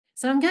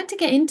So I'm going to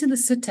get into the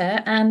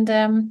Sutta,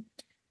 and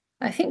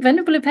I think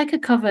Venerable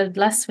covered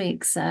last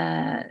week's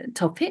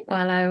topic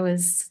while I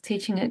was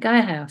teaching at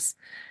Gaia House.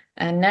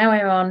 And now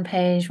we're on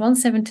page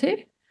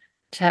 172,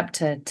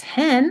 chapter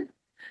 10,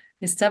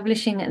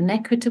 Establishing an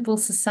Equitable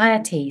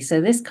Society.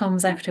 So this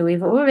comes after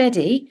we've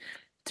already,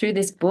 through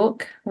this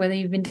book, whether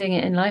you've been doing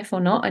it in life or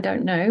not, I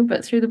don't know,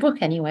 but through the book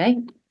anyway,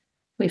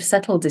 we've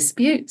settled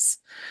disputes.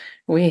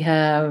 We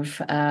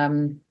have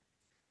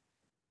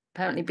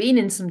apparently been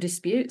in some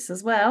disputes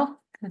as well,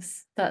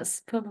 because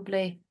that's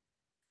probably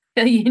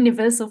a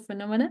universal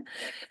phenomenon.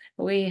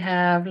 We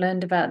have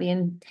learned about the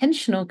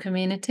intentional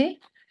community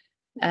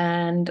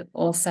and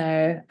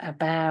also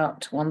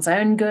about one's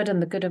own good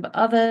and the good of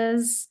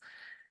others,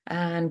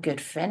 and good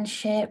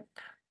friendship,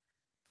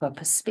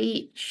 proper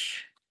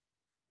speech,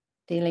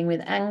 dealing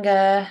with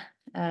anger,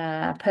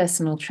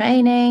 personal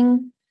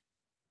training,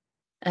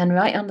 and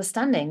right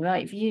understanding,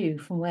 right view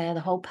from where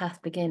the whole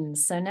path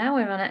begins. So now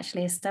we're on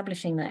actually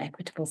establishing that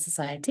equitable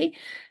society,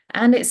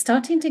 and it's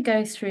starting to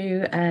go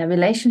through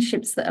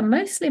relationships that are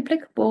mostly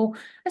applicable,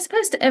 I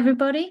suppose, to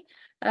everybody,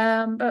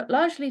 but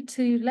largely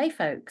to lay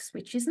folks,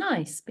 which is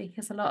nice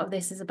because a lot of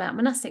this is about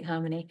monastic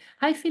harmony.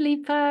 Hi,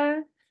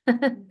 Filippo,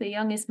 the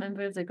youngest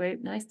member of the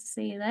group. Nice to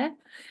see you there.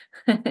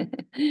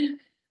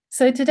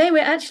 So today we're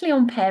actually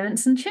on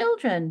parents and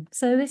children.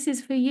 So this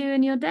is for you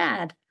and your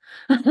dad.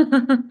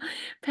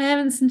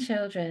 Parents and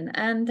children.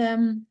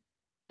 And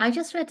I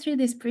just read through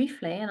this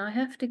briefly, and I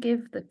have to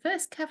give the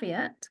first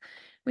caveat,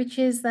 which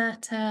is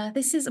that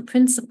this is a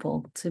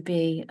principle to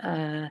be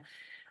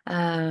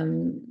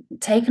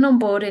taken on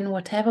board in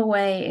whatever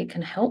way it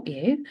can help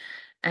you,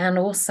 and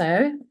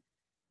also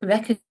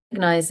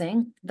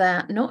recognizing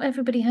that not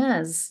everybody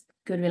has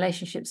good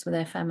relationships with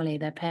their family,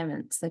 their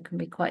parents. There can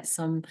be quite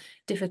some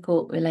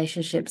difficult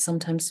relationships,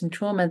 sometimes some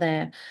trauma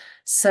there.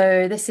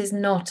 So this is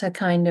not a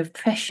kind of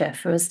pressure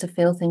for us to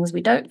feel things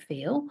we don't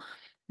feel,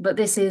 but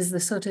this is the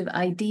sort of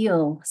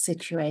ideal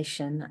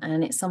situation,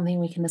 and it's something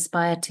we can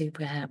aspire to,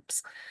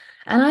 perhaps.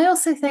 And I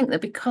also think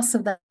that because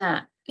of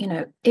that,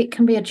 it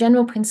can be a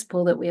general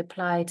principle that we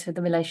apply to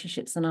the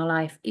relationships in our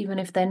life, even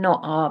if they're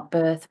not our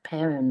birth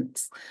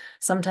parents.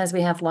 Sometimes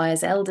we have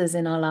wise elders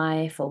in our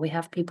life, or we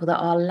have people that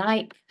are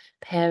like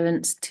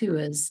parents to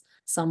us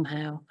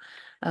somehow,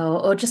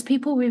 or just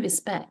people we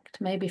respect,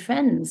 maybe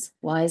friends,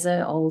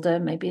 wiser, older,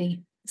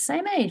 maybe the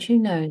same age, who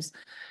knows?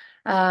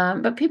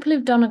 But people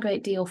who've done a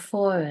great deal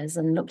for us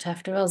and looked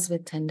after us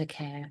with tender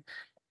care.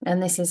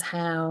 And this is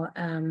how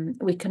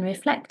we can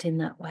reflect in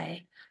that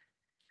way.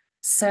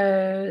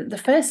 So the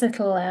first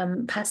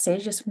little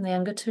passage is from the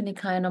Anguttara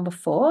Nikaya number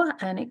 4,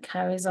 and it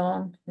carries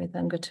on with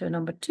Anguttara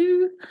number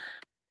 2.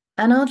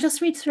 And I'll just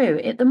read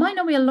through it. There might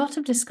not be a lot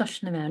of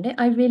discussion around it.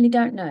 I really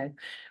don't know.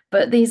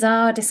 But these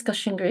are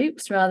discussion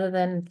groups rather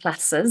than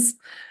classes.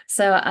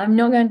 So I'm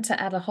not going to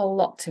add a whole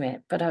lot to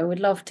it, but I would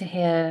love to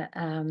hear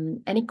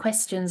any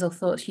questions or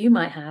thoughts you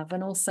might have,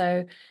 and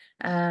also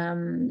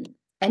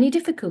any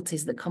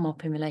difficulties that come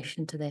up in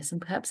relation to this, and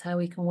perhaps how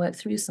we can work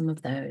through some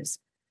of those,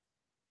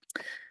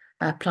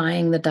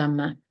 applying the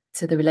Dhamma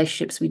to the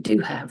relationships we do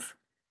have.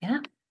 Yeah.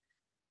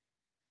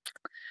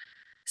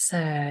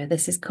 So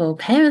this is called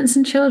Parents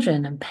and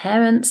Children, and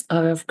parents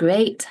are of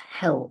great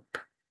help.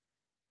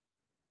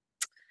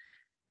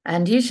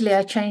 And usually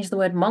I change the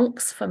word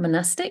monks for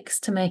monastics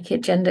to make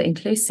it gender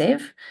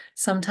inclusive.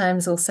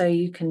 Sometimes also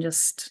you can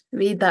just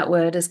read that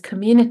word as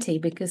community,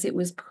 because it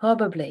was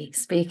probably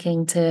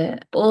speaking to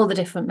all the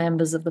different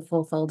members of the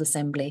Fourfold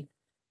Assembly.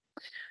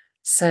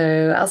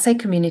 So I'll say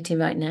community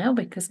right now,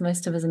 because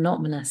most of us are not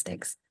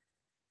monastics.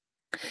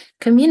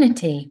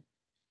 Community.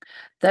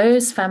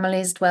 Those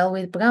families dwell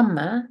with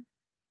Brahma,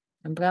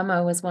 and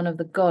Brahma was one of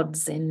the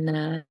gods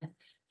in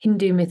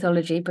Hindu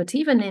mythology, but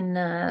even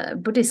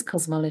in Buddhist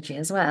cosmology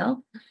as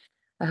well,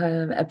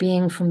 a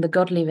being from the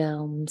godly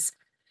realms.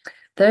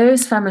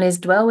 Those families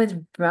dwell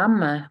with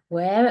Brahma,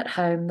 where at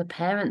home the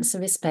parents are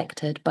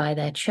respected by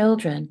their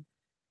children.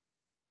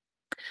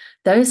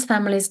 Those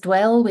families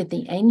dwell with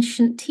the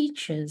ancient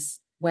teachers,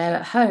 where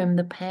at home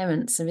the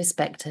parents are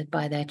respected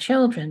by their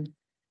children.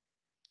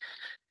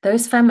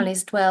 Those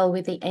families dwell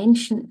with the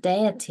ancient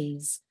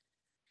deities,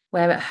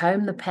 where at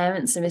home the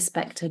parents are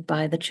respected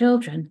by the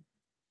children.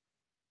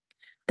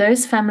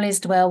 Those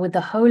families dwell with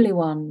the holy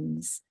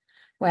ones,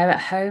 where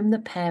at home the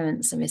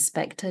parents are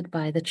respected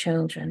by the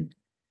children.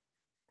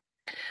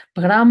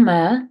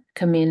 Brahma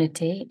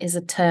community is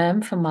a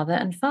term for mother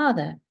and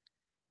father.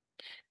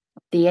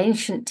 The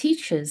ancient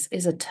teachers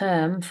is a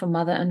term for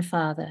mother and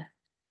father.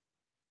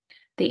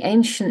 The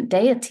ancient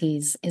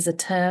deities is a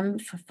term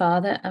for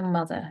father and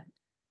mother.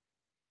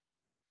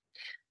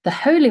 The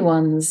holy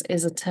ones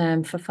is a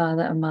term for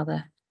father and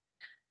mother.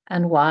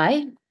 And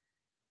why?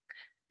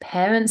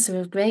 Parents are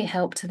of great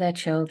help to their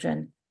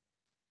children.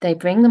 They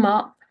bring them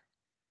up,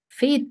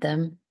 feed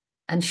them,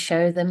 and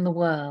show them the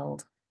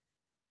world.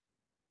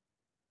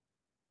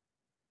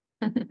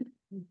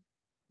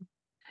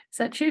 Is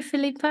that true,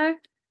 Filippo?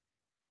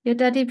 Your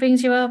daddy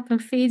brings you up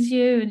and feeds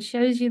you and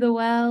shows you the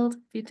world,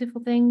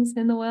 beautiful things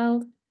in the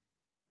world?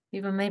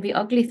 even maybe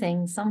ugly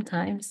things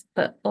sometimes,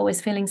 but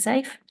always feeling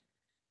safe.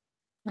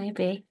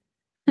 Maybe.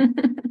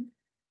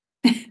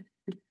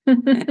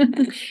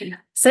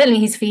 Certainly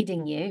he's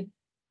feeding you.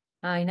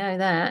 I know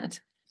that,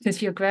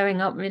 because you're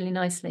growing up really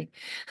nicely.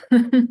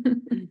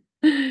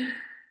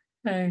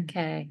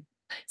 Okay.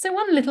 So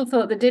one little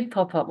thought that did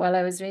pop up while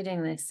I was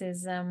reading this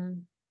is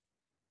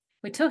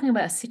we're talking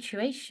about a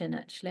situation,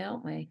 actually,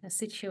 aren't we? A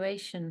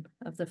situation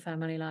of the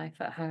family life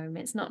at home.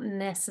 It's not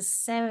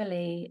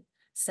necessarily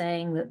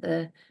saying that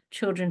the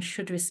children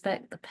should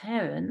respect the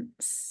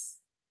parents.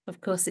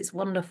 Of course, it's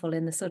wonderful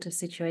in the sort of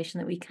situation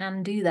that we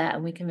can do that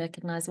and we can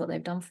recognize what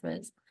they've done for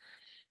us.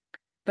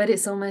 But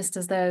it's almost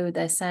as though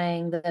they're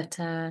saying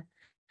that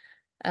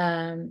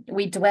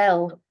we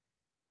dwell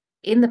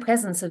in the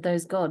presence of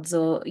those gods,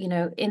 or, you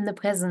know, in the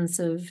presence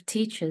of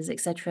teachers,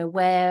 etc.,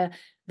 where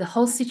the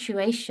whole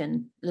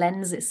situation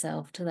lends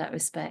itself to that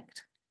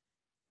respect,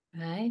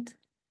 right?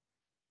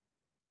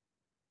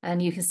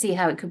 And you can see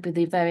how it could be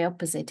the very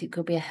opposite. It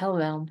could be a hell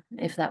realm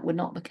if that were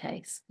not the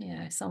case. You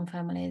know, some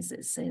families,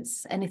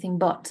 it's anything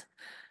but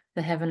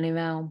the heavenly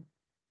realm.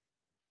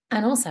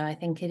 And also, I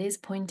think it is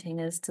pointing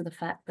us to the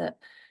fact that,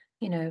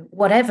 you know,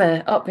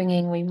 whatever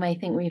upbringing we may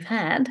think we've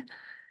had,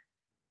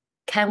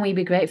 can we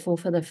be grateful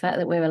for the fact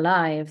that we're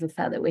alive, the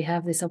fact that we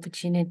have this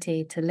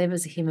opportunity to live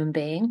as a human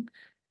being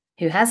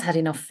who has had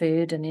enough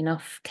food and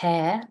enough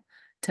care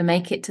to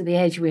make it to the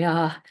age we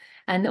are,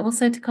 and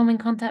also to come in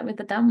contact with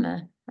the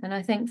Dhamma. And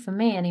I think for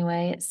me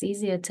anyway, it's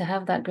easier to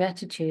have that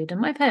gratitude.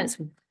 And my parents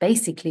were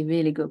basically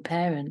really good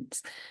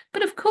parents.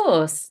 But of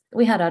course,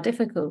 we had our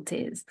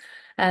difficulties.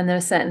 And there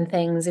are certain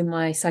things in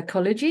my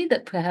psychology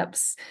that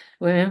perhaps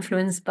were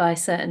influenced by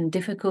certain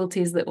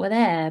difficulties that were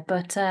there.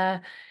 But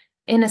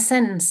in a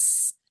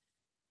sense,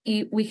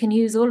 we can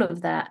use all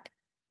of that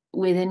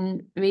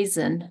within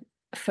reason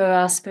for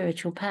our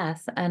spiritual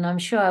path. And I'm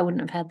sure I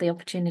wouldn't have had the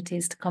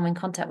opportunities to come in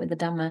contact with the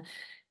Dhamma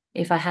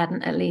if I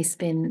hadn't at least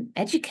been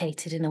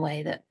educated in a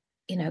way that,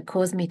 you know,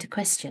 caused me to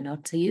question or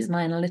to use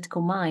my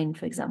analytical mind,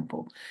 for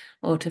example,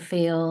 or to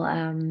feel,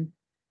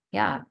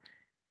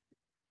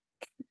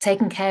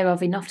 taken care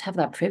of enough to have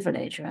that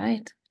privilege,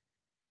 right?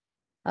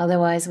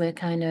 Otherwise, we're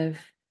kind of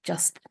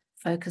just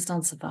focused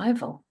on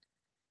survival.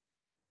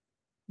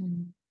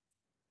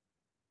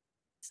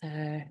 So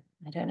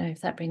I don't know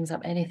if that brings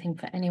up anything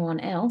for anyone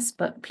else,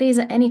 but please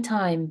at any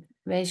time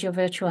raise your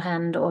virtual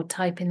hand or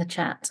type in the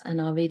chat and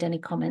I'll read any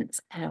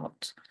comments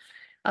out.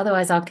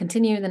 Otherwise, I'll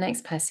continue the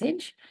next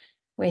passage,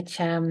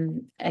 which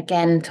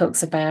again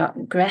talks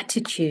about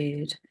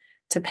gratitude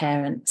to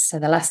parents. So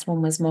the last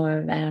one was more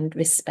around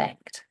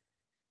respect.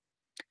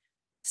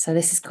 So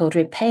this is called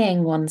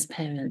repaying one's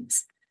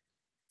parents.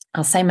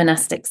 I'll say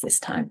monastics this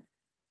time.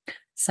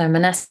 So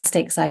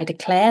monastics, I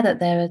declare that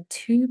there are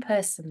two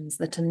persons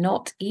that are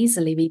not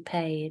easily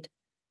repaid.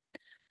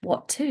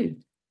 What two?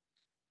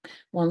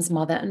 One's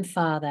mother and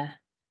father.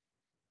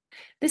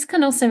 This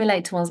can also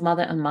relate to one's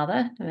mother and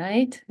mother,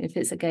 right? If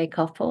it's a gay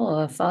couple,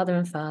 or father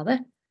and father,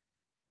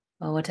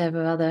 or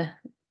whatever other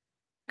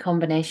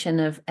combination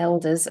of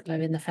elders are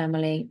in the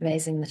family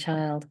raising the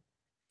child.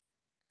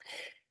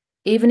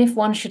 Even if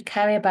one should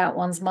carry about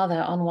one's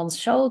mother on one's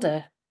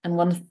shoulder and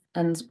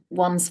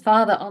one's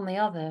father on the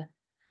other,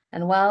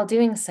 and while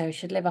doing so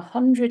should live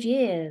 100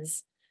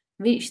 years,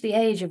 reach the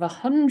age of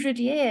 100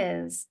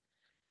 years,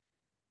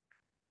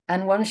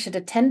 and one should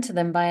attend to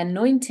them by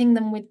anointing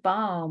them with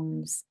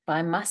balms,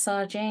 by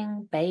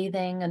massaging,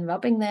 bathing, and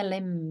rubbing their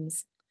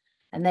limbs,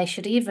 and they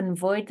should even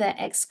void their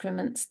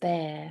excrements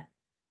there.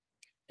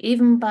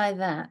 Even by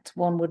that,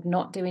 one would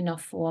not do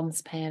enough for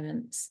one's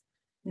parents,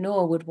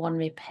 nor would one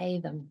repay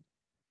them.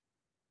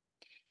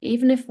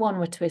 Even if one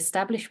were to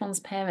establish one's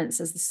parents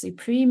as the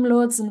supreme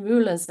lords and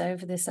rulers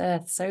over this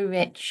earth, so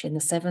rich in the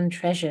 7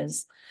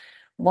 treasures,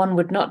 one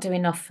would not do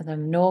enough for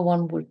them, nor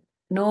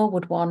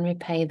would one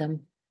repay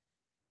them.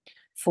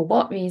 For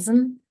what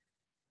reason?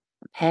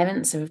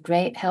 Parents are of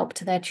great help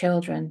to their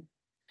children.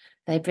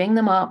 They bring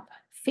them up,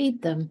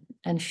 feed them,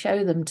 and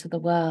show them to the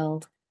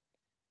world.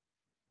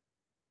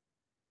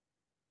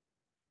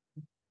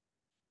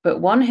 But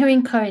one who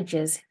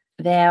encourages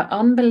their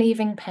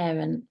unbelieving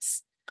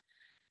parents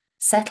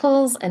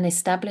settles and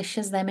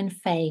establishes them in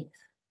faith.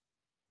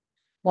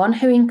 One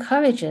who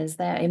encourages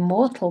their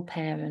immortal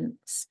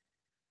parents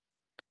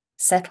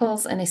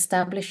settles and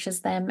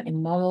establishes them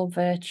in moral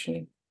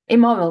virtue.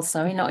 Immoral,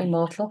 sorry, not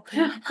immortal.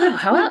 Oh,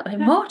 how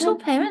immortal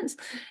parents?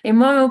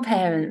 Immoral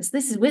parents.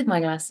 This is with my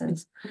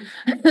glasses.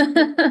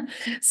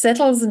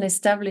 Settles and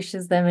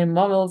establishes them in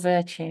moral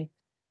virtue.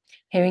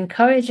 Who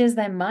encourages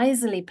their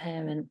miserly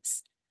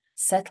parents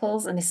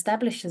settles and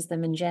establishes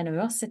them in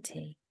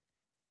generosity.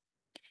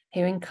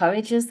 Who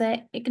encourages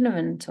their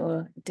ignorant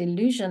or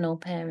delusional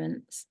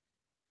parents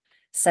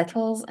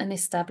settles and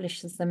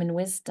establishes them in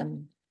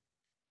wisdom.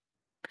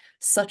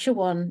 Such a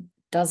one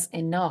does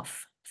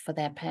enough for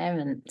their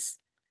parents.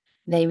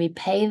 They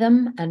repay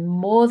them and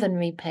more than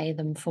repay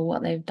them for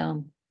what they've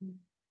done.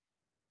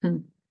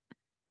 It's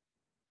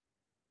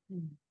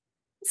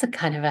a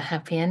kind of a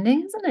happy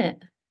ending,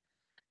 isn't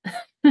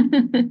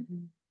it?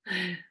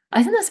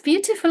 I think that's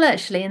beautiful,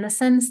 actually, in the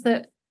sense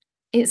that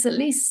it's at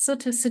least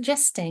sort of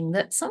suggesting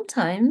that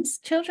sometimes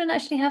children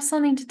actually have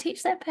something to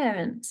teach their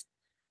parents.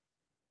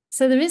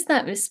 So there is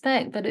that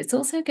respect, but it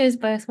also goes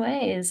both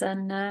ways.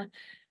 And the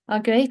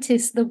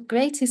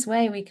greatest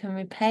way we can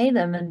repay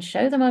them and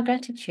show them our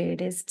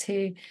gratitude is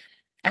to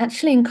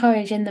actually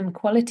encourage in them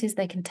qualities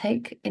they can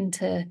take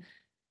into,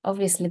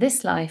 obviously,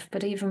 this life,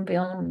 but even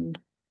beyond.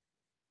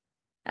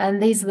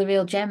 And these are the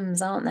real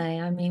gems, aren't they?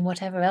 I mean,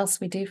 whatever else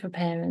we do for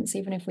parents,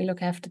 even if we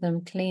look after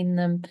them, clean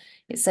them,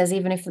 it says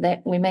even if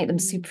we make them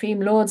supreme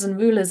lords and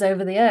rulers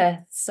over the earth,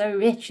 so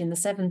rich in the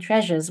seven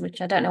treasures, which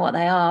I don't know what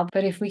they are,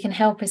 but if we can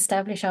help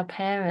establish our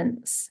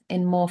parents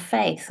in more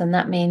faith, and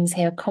that means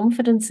here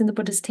confidence in the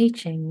Buddha's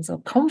teachings,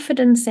 or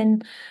confidence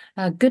in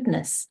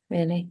goodness,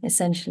 really,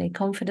 essentially,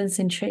 confidence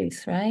in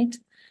truth, right?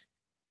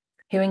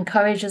 Who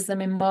encourages them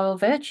in moral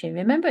virtue.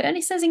 Remember, it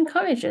only says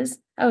encourages.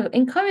 Oh,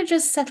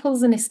 encourages,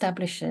 settles, and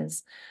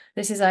establishes.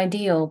 This is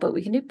ideal, but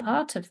we can do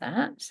part of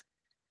that.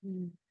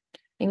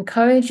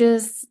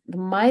 Encourages the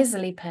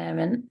miserly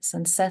parents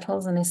and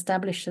settles and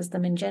establishes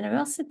them in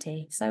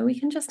generosity. So we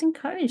can just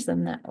encourage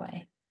them that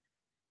way.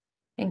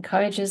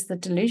 Encourages the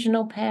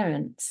delusional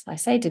parents. I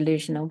say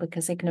delusional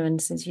because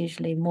ignorance is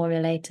usually more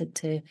related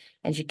to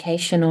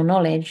education or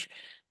knowledge,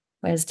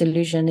 whereas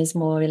delusion is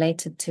more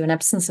related to an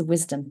absence of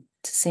wisdom,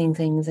 to seeing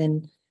things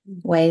in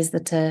ways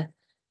that are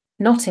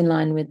not in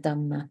line with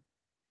Dhamma,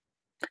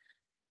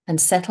 and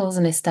settles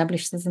and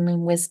establishes them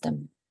in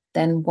wisdom.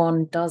 Then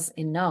one does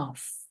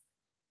enough.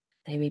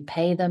 They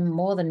repay them,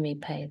 more than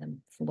repay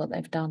them for what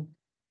they've done.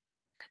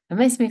 It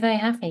makes me very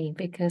happy,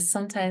 because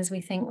sometimes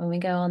we think when we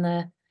go on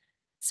a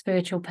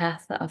spiritual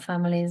path that our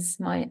families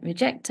might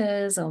reject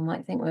us, or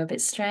might think we're a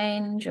bit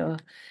strange, or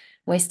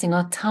wasting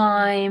our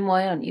time.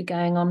 Why aren't you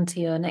going on to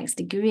your next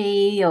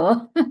degree?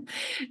 Or,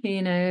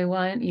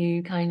 why aren't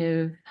you kind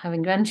of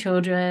having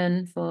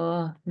grandchildren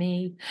for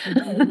me?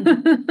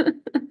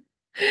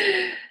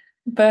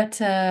 But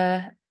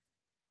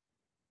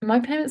my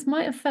parents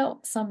might have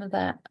felt some of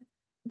that.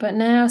 But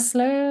now,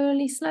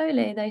 slowly,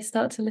 they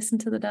start to listen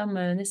to the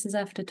Dhamma. And this is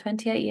after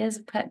 28 years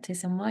of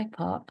practice on my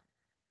part.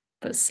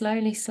 But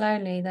slowly,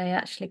 they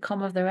actually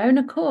come of their own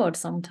accord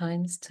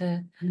sometimes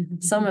to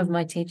some of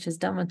my teachers'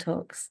 Dhamma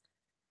talks.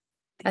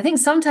 I think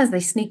sometimes they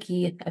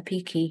sneaky a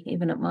peeky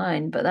even at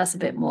mine, but that's a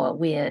bit more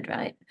weird,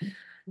 right?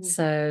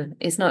 So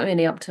it's not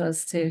really up to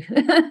us to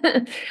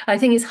I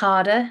think it's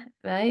harder,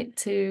 right,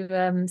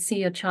 to see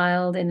your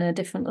child in a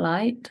different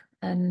light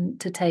and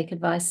to take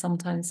advice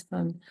sometimes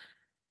from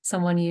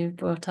someone you've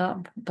brought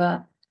up.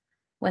 But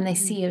when they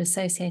see you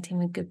associating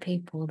with good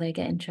people, they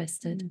get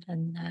interested.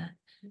 And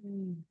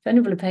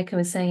Venerable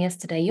was saying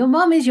yesterday, your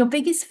mom is your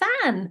biggest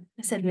fan.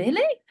 I said,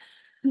 really?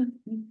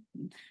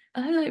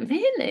 I'm like,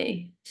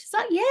 really? She's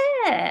like,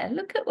 yeah,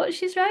 look at what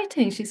she's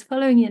writing. She's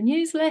following your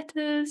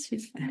newsletters.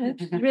 She's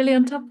really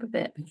on top of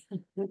it.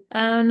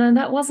 And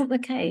that wasn't the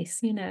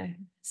case,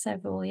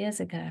 several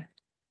years ago.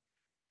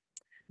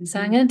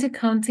 So I'm going to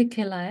come to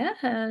Kilaya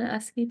and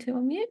ask you to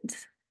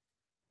unmute.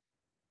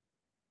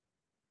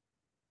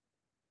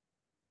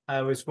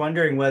 I was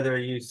wondering whether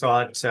you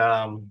thought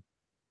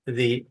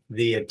the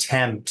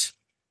attempt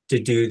to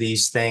do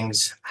these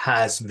things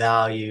has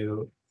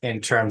value in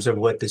terms of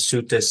what the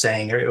sutta is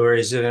saying, or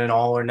is it an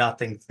all or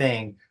nothing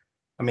thing?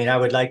 I mean, I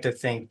would like to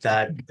think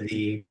that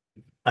the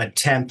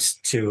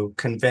attempt to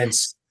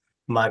convince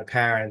my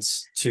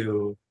parents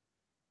to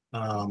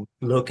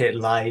look at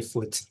life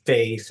with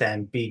faith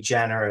and be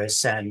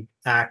generous and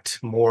act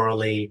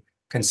morally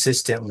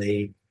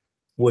consistently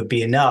would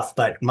be enough.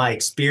 But my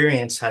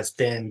experience has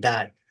been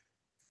that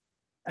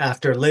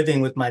after living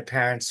with my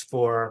parents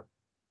for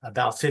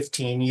about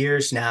 15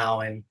 years now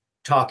and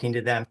talking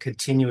to them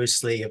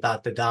continuously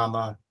about the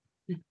Dhamma,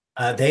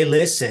 they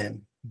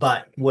listen,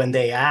 but when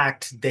they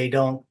act, they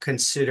don't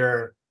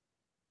consider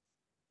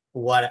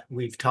what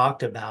we've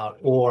talked about,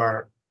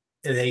 or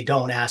they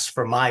don't ask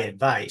for my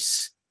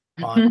advice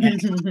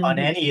on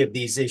any of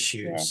these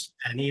issues.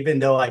 Yeah. And even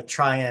though I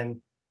try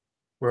and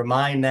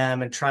remind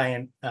them and try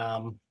and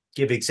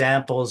give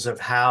examples of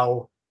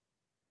how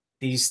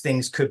these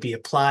things could be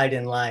applied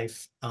in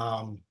life,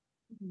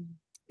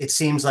 it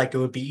seems like it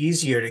would be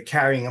easier to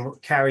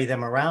carry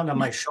them around on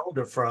my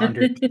shoulder for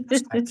 100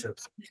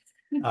 perspectives.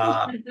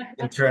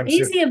 In terms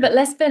easier, but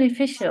less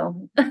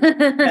beneficial.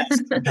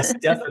 Yes,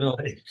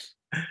 definitely.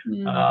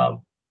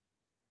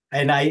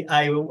 And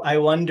I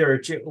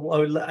wonder,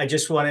 I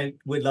just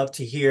would love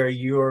to hear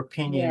your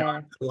opinion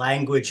on the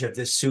language of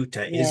the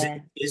sutta.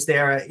 Is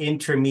there an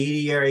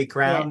intermediary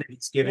ground that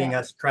it's giving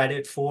us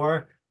credit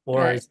for,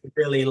 or is it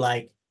really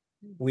like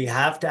we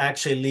have to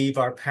actually leave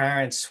our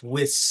parents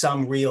with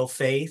some real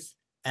faith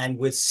and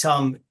with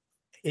some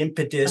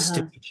impetus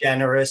to be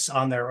generous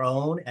on their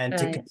own and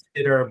to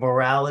consider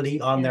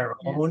morality on their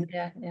own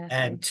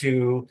and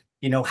to,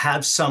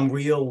 have some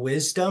real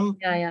wisdom?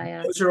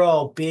 Those are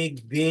all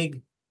big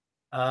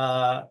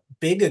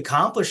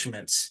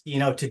accomplishments,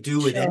 to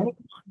do with anyone.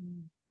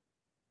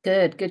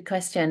 Good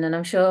question. And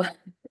I'm sure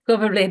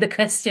probably the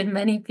question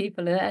many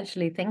people are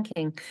actually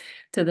thinking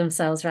to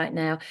themselves right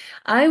now.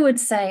 I would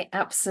say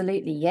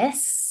absolutely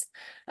yes.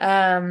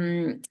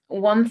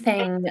 One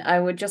thing I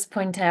would just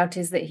point out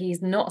is that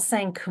he's not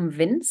saying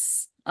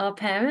convince our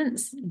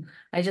parents.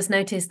 I just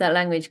noticed that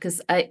language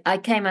because I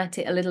came at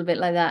it a little bit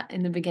like that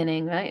in the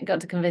beginning, right?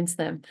 Got to convince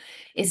them.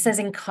 It says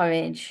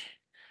encourage.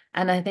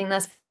 And I think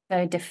that's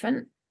very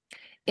different.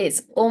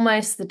 It's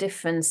almost the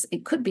difference,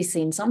 it could be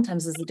seen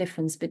sometimes as the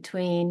difference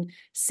between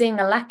seeing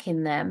a lack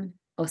in them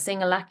or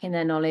seeing a lack in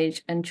their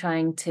knowledge and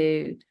trying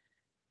to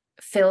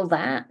fill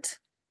that.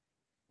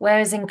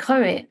 Whereas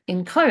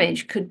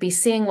encourage could be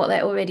seeing what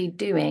they're already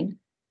doing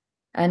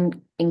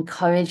and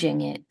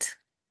encouraging it.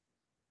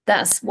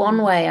 That's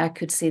one way I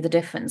could see the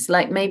difference.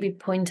 Like maybe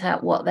point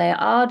out what they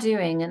are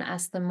doing and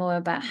ask them more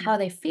about how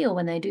they feel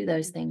when they do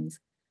those things.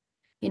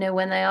 You know,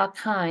 when they are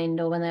kind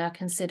or when they are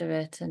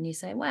considerate, and you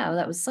say, wow,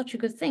 that was such a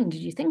good thing.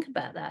 Did you think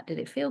about that? Did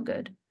it feel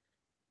good?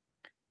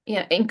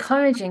 Yeah,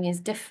 encouraging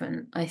is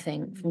different, I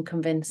think, from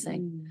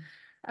convincing.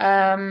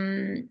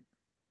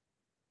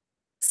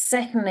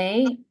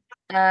 Secondly,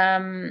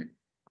 I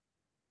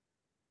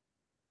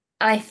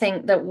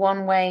think that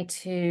one way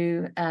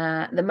to,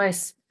 the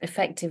most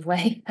effective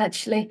way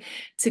actually,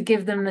 to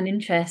give them an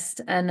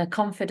interest and a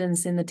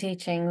confidence in the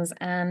teachings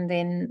and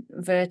in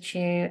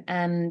virtue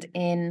and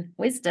in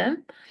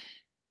wisdom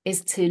is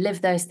to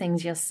live those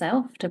things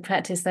yourself, to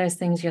practice those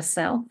things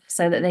yourself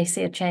so that they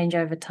see a change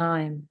over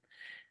time.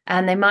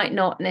 And they might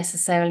not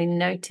necessarily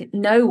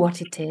know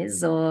what it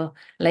is or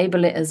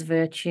label it as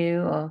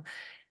virtue,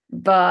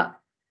 but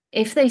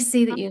if they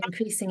see that you're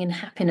increasing in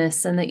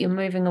happiness and that you're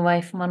moving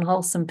away from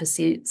unwholesome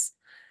pursuits,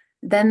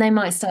 then they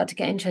might start to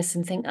get interested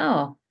and think,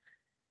 oh,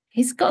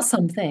 he's got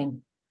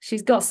something.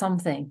 She's got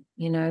something,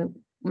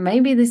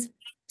 maybe this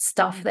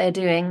stuff they're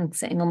doing,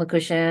 sitting on the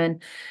cushion,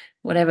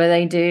 whatever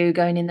they do,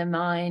 going in their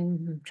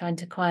mind, trying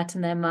to quieten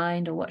their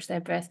mind or watch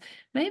their breath,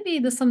 maybe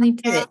there's something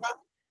to it.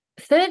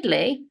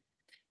 Thirdly,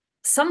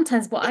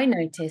 sometimes what I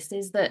noticed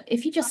is that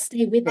if you just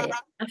stay with it,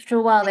 after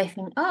a while they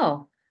think,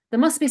 oh, there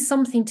must be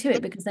something to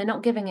it because they're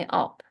not giving it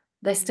up.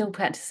 They're still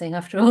practicing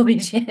after all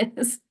these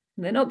years.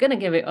 They're not going to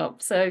give it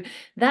up. So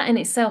that in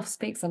itself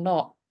speaks a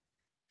lot.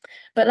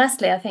 But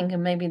lastly, I think,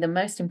 and maybe the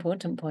most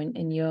important point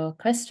in your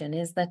question,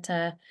 is that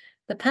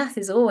the path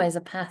is always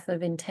a path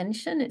of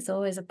intention. It's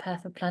always a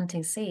path of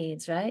planting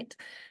seeds, right?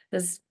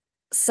 There's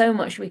so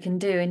much we can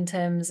do in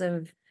terms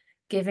of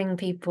giving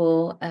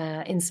people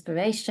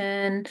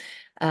inspiration,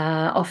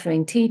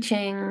 offering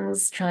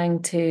teachings,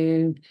 trying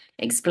to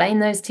explain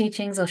those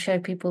teachings or show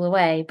people the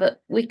way,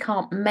 but we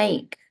can't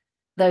make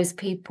those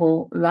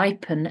people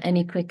ripen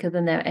any quicker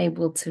than they're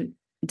able to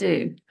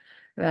do,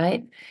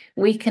 right?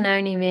 We can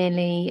only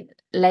really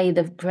lay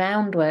the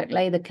groundwork,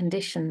 lay the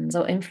conditions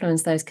or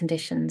influence those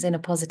conditions in a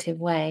positive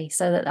way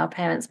so that our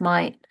parents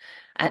might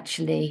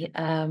actually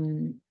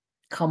come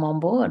on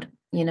board.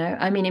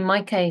 I mean, in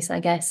my case, I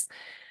guess,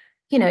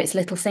 it's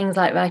little things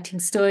like writing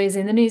stories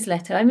in the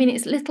newsletter. I mean,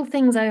 it's little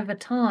things over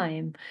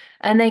time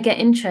and they get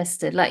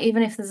interested. Like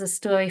even if there's a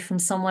story from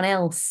someone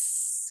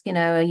else,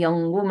 a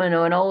young woman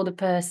or an older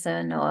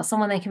person or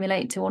someone they can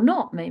relate to or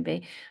not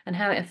maybe, and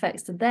how it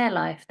affects their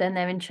life, then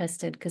they're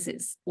interested because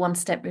it's one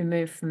step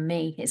removed from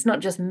me. It's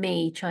not just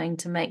me trying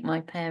to make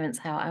my parents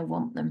how I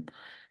want them.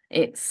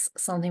 It's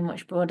something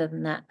much broader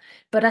than that.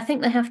 But I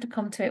think they have to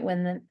come to it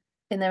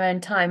in their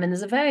own time. And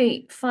there's a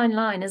very fine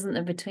line, isn't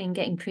there, between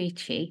getting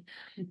preachy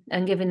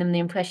and giving them the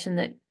impression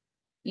that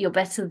you're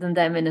better than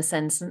them in a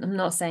sense. And I'm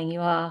not saying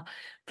you are,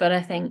 but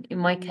I think in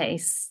my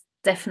case,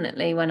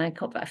 definitely when I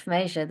got back from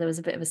Asia, there was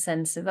a bit of a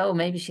sense of, oh,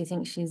 maybe she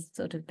thinks she's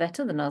sort of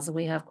better than us.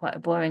 We have quite a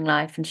boring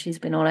life and she's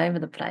been all over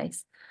the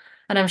place.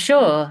 And I'm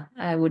sure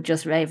I would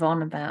just rave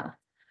on about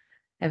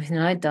everything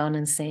I'd done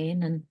and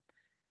seen, and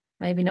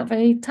maybe not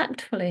very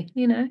tactfully,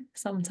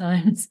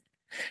 sometimes.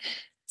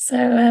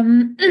 So,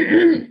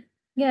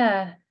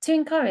 yeah, to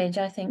encourage,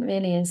 I think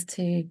really is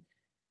to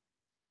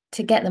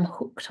get them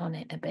hooked on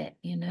it a bit,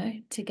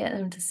 to get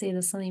them to see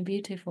there's something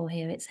beautiful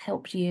here. It's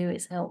helped you,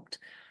 it's helped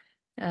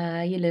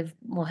you live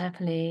more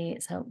happily,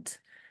 it's helped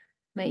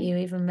make you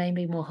even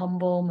maybe more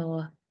humble,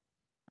 more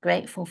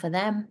grateful for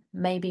them,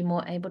 maybe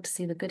more able to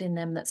see the good in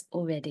them that's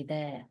already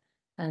there.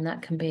 And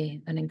that can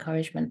be an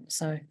encouragement.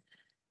 So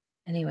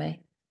anyway,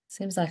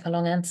 seems like a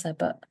long answer,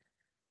 but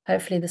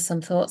hopefully there's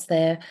some thoughts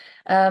there.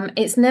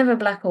 It's never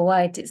black or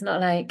white. It's not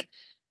like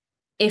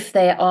if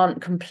they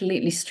aren't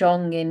completely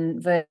strong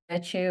in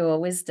virtue or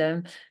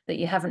wisdom that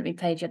you haven't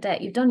repaid your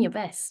debt. You've done your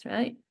best,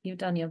 right? You've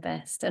done your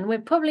best. And we're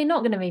probably not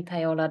going to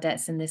repay all our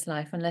debts in this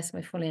life unless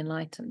we're fully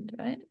enlightened,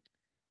 right?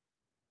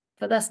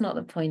 But that's not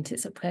the point.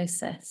 It's a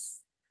process.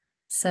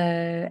 So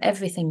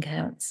everything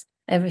counts.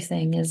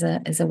 Everything is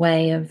a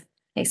way of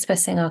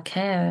expressing our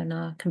care and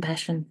our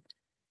compassion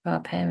for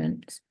our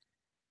parents.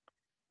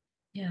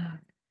 Yeah.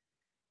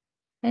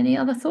 Any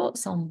other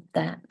thoughts on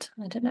that?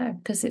 I don't know,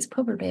 because it's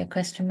probably a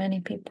question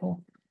many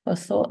people, or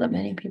thought that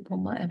many people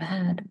might have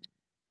had.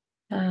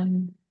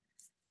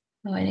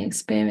 or any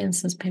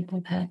experiences people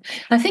have had.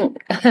 I think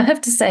I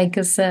have to say,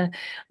 because there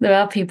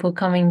are people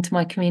coming to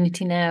my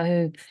community now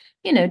who,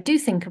 do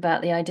think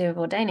about the idea of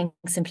ordaining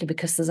simply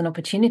because there's an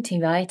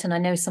opportunity, right? And I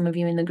know some of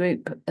you in the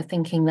group are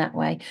thinking that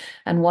way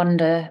and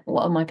wonder,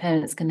 what are my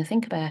parents going to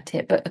think about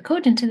it? But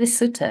according to this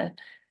sutta,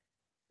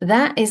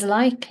 that is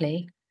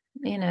likely,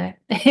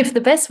 if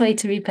the best way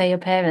to repay your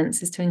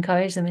parents is to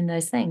encourage them in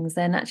those things,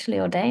 then actually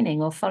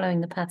ordaining or following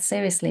the path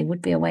seriously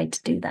would be a way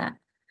to do that.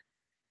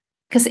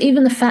 Because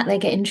even the fact they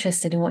get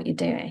interested in what you're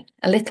doing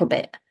a little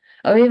bit,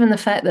 or even the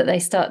fact that they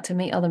start to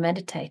meet other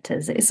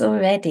meditators, it's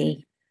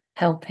already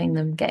helping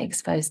them get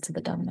exposed to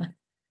the Dhamma.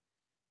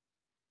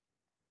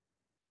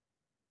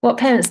 What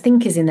parents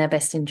think is in their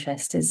best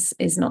interest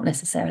is not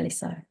necessarily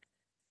so.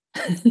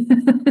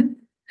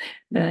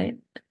 Right.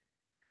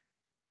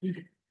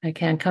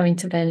 Okay, I'm coming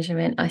to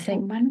Benjamin. I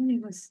think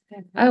Manui was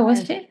there. Oh,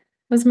 was she?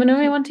 Was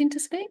Manui wanting to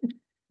speak?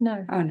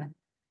 No. Oh, no.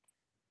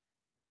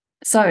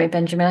 Sorry,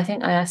 Benjamin. I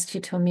think I asked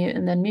you to unmute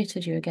and then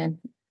muted you again.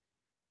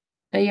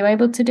 Are you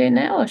able to do it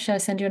now, or shall I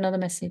send you another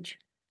message?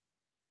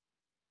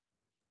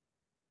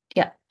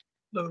 Yeah.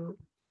 Hello.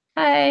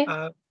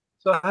 Hi.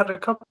 So I had a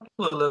couple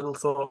of little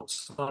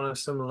thoughts on a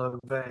similar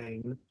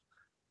vein.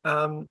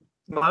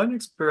 My own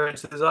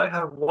experience is I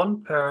have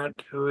one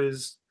parent who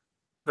is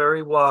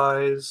very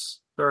wise,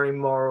 very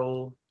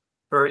moral,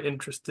 very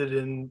interested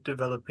in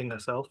developing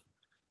herself,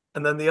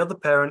 and then the other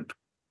parent,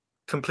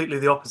 completely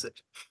the opposite.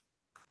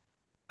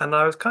 And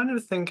I was kind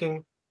of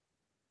thinking,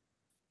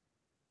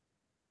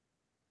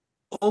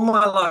 all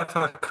my life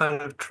I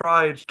kind of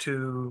tried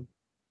to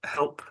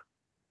help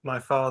my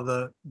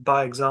father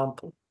by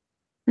example.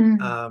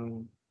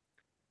 Mm.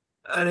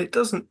 And it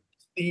doesn't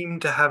seem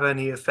to have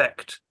any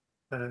effect,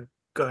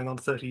 going on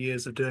 30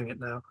 years of doing it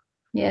now.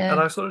 Yeah.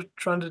 And I'm sort of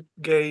trying to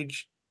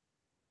gauge,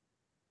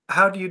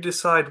 how do you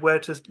decide where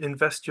to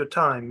invest your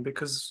time?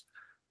 Because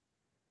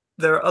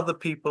there are other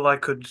people I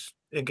could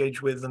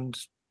engage with and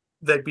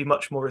they'd be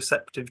much more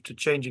receptive to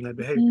changing their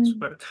behaviors.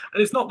 And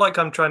it's not like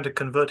I'm trying to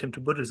convert him to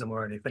Buddhism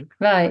or anything.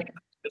 Right.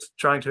 Just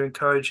trying to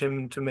encourage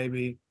him to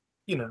maybe,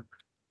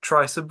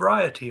 try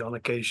sobriety on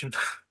occasion.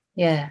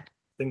 Yeah.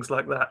 Things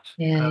like that.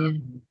 Yeah.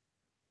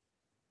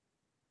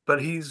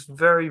 But he's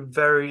very,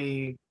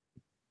 very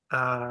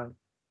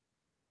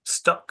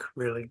stuck,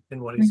 really,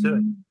 in what he's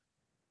doing.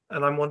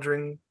 And I'm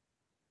wondering,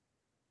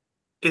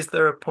 is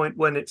there a point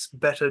when it's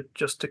better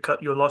just to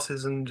cut your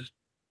losses and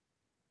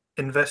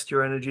invest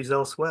your energies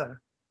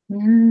elsewhere?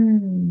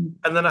 And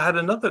then I had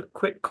another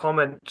quick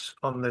comment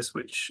on this,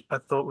 which I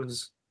thought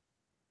was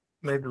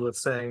maybe worth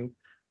saying,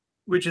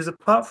 which is,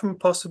 apart from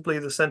possibly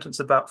the sentence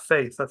about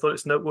faith, I thought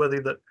it's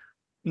noteworthy that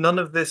none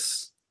of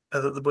this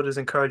that the Buddha is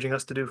encouraging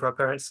us to do for our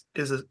parents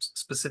is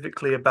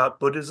specifically about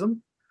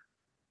Buddhism.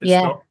 It's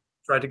not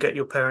try to get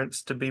your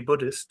parents to be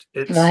Buddhist.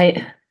 It's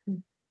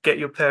get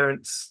your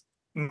parents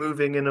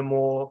moving in a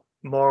more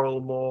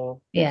moral,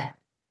 more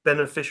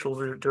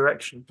beneficial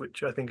direction,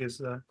 which I think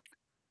is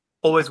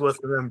always worth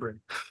remembering.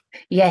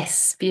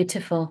 Yes,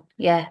 beautiful.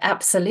 Yeah,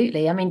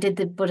 absolutely. I mean, did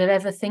the Buddha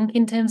ever think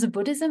in terms of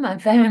Buddhism? I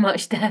very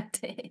much doubt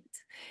it.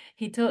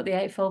 He taught the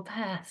Eightfold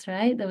Path,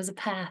 right? There was a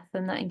path,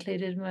 and that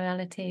included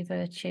morality,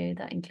 virtue,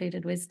 that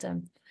included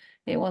wisdom.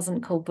 It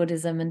wasn't called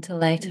Buddhism until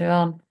later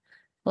on.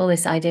 All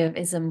this idea of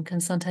ism can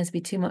sometimes be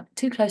too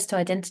close to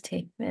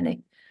identity,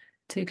 really.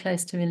 Too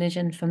close to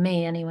religion, for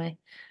me anyway.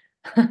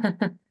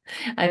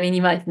 I mean,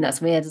 you might think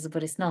that's weird as a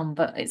Buddhist nun,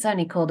 but it's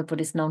only called a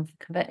Buddhist nun.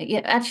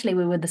 Yeah, actually,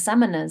 we were the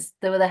samanas.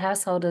 There were the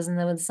householders and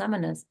there were the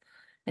samanas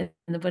in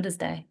the Buddha's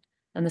day.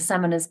 And the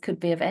samanas could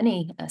be of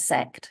any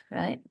sect,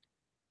 right?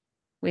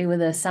 We were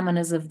the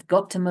samanas of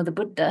Gautama the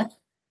Buddha,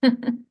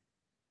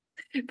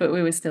 but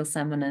we were still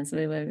samanas.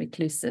 We were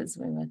recluses.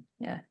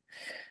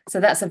 So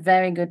that's a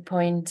very good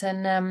point.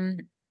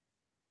 And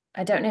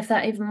I don't know if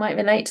that even might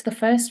relate to the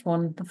first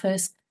one, the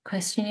first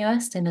question you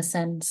asked, in a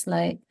sense,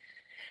 like,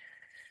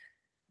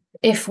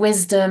 if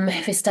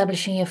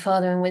establishing your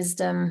father in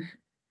wisdom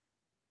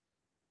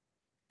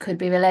could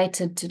be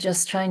related to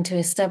just trying to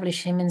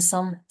establish him in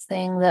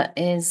something that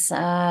is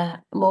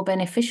more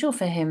beneficial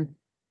for him.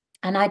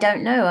 And I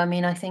don't know. I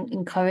mean, I think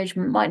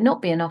encouragement might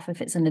not be enough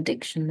if it's an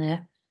addiction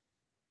there.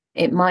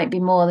 It might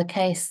be more the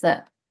case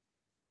that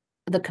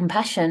the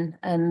compassion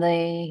and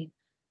the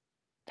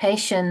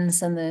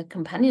patience and the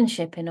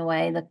companionship, in a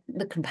way,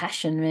 the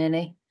compassion,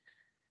 really,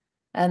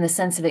 and the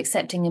sense of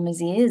accepting him as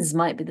he is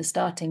might be the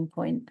starting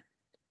point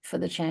for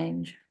the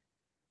change.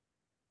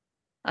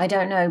 I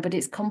don't know, but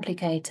it's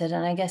complicated,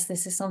 and I guess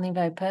this is something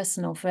very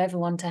personal for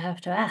everyone to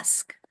have to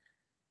ask.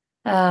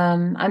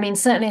 I mean,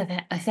 certainly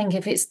I think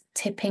if it's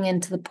tipping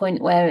into the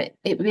point where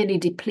it really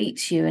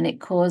depletes you and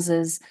it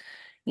causes,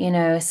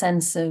 a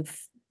sense of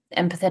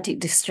empathetic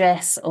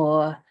distress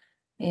or,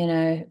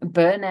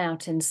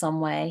 burnout in some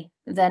way,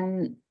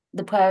 then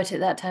the priority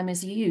at that time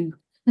is you.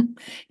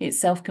 It's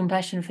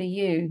self-compassion for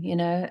you,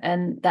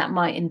 and that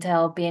might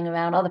entail being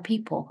around other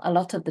people a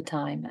lot of the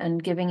time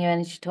and giving your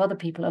energy to other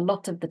people a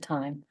lot of the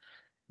time.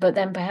 But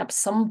then perhaps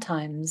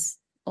sometimes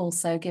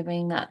also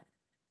giving that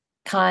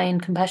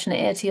kind, compassionate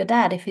ear to your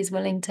dad if he's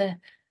willing to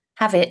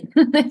have it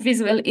if he's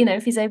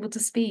if he's able to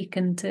speak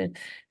and to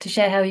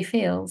share how he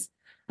feels.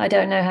 I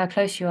don't know how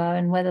close you are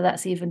and whether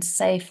that's even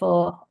safe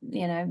or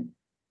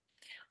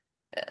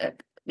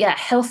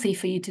healthy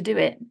for you to do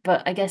it,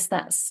 but I guess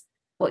that's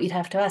what you'd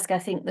have to ask. I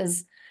think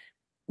the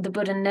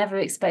Buddha never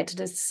expected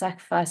us to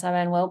sacrifice our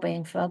own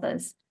well-being for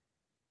others,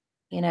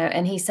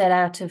 and he said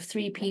out of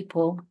 3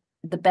 people,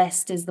 the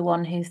best is the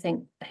one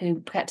who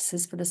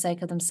practices for the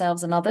sake of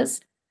themselves and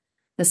others.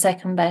 The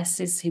second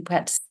best is who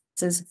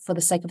practices for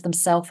the sake of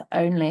themselves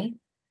only,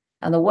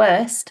 and the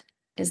worst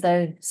is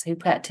those who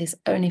practice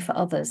only for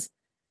others,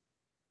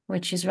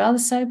 which is rather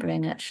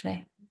sobering,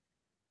 actually,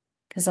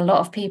 because a lot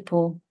of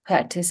people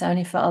practice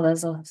only for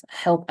others or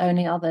help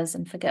only others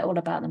and forget all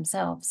about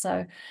themselves.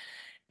 So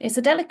it's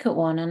a delicate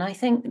one, and I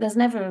think there's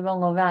never a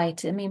wrong or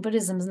right. I mean,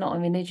 Buddhism's not a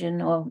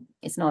religion, or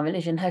it's not a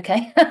religion,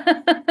 okay?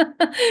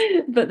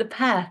 But the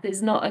path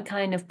is not a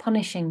kind of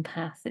punishing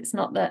path. It's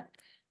not that,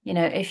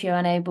 if you're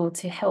unable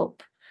to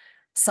help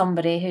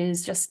somebody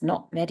who's just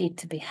not ready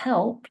to be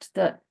helped,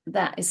 that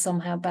is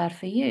somehow bad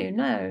for you.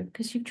 No,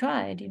 because you've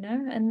tried,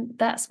 and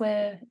that's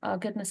where our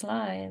goodness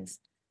lies.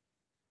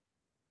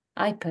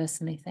 I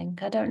personally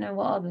think. I don't know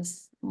what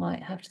others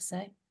might have to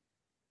say.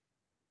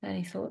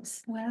 Any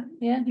thoughts? Well,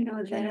 Yeah. there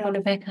are,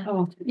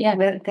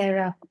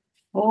 there are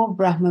 4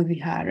 Brahma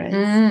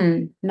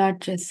Viharas, not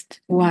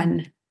just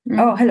one.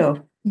 Oh,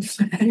 hello.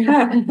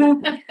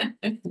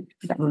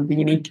 Double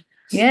beanie.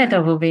 Yeah,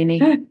 double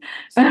beanie.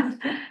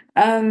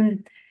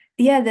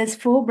 There's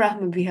 4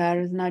 Brahma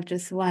Viharas, not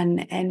just one,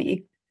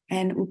 and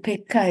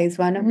Upekkha is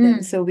one of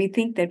them. So we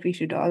think that we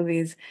should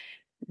always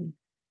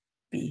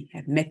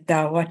have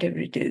metta, whatever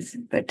it is,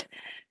 but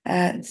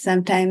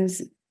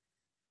sometimes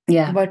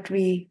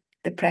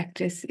the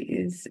practice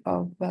is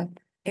of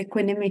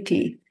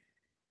equanimity.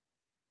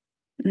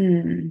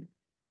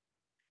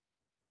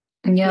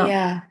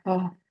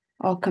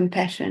 Or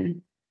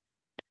compassion.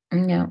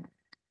 Yeah.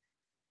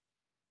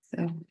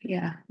 So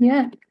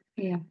Yeah.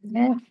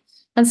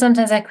 And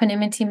sometimes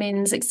equanimity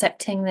means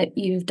accepting that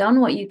you've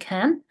done what you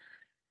can.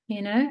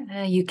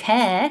 You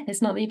care.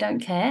 It's not that you don't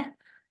care,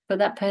 but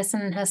that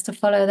person has to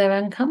follow their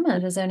own karma.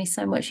 There's only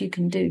so much you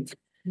can do.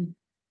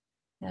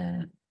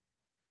 Yeah.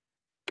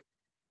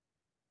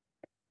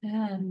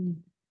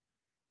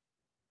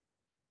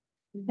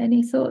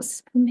 Any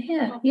thoughts from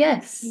here?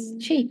 Yes,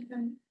 Chi.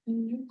 A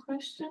new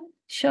question?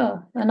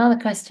 Sure. Another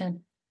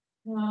question.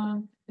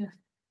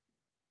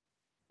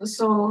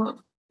 So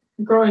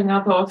growing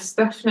up, I was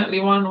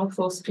definitely one of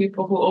those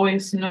people who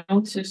always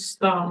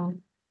noticed the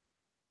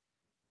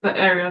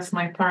areas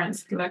my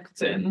parents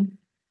lacked in.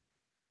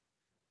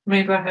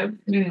 Maybe I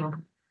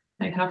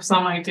have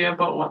some idea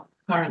about what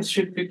parents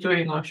should be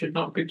doing or should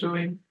not be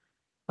doing,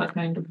 that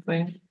kind of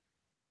thing.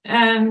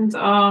 And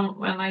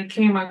when I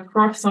came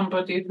across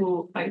somebody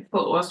who I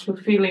thought was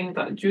fulfilling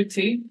that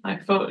duty, I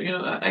felt,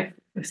 I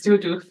still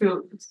do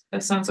feel a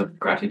sense of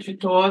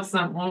gratitude towards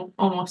them,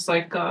 almost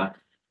like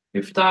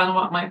you've done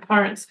what my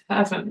parents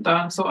haven't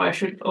done, so I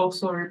should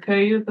also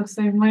repay you the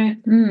same way.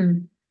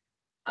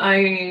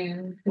 I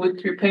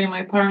would repay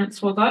my parents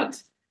for that.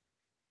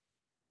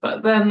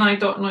 But then I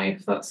don't know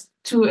if that's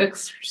too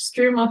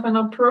extreme of an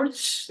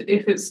approach,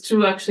 if it's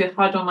too actually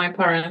hard on my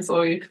parents,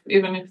 or if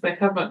even if they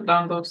haven't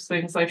done those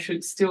things, I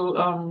should still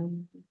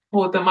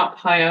hold them up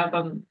higher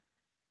than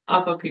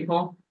other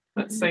people,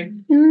 let's say.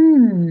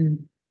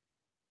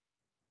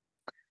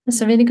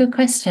 That's a really good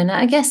question.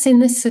 I guess in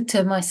this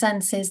sutta, my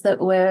sense is that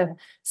we're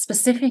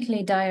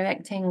specifically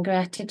directing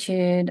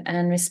gratitude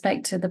and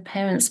respect to the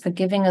parents for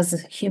giving us a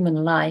human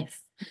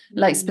life,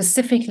 like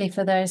specifically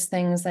for those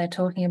things they're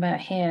talking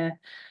about here.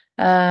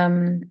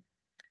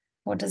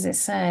 What does it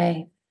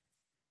say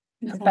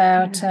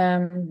about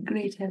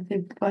great have they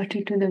brought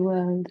you to the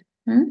world?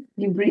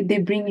 They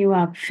bring you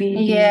up, feed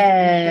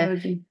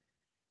you.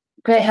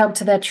 Great help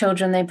to their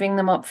children. They bring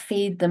them up,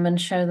 feed them, and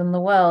show them the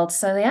world.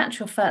 So the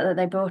actual fact that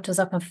they brought us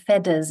up and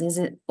fed us is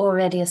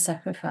already a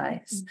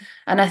sacrifice.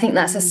 And I think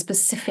that's a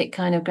specific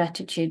kind of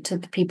gratitude to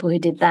the people who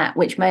did that,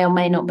 which may or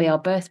may not be our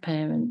birth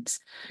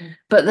parents.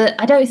 But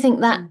I don't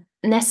think that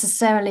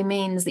necessarily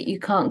means that you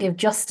can't give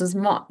just as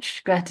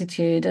much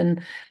gratitude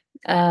and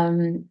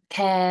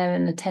care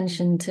and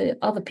attention to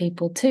other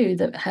people too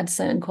that had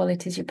certain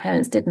qualities your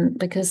parents didn't,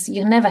 because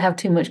you can never have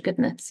too much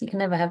goodness. You can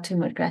never have too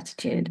much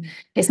gratitude.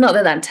 It's not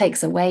that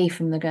takes away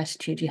from the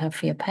gratitude you have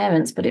for your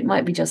parents, but it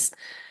might be just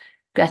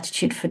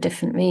gratitude for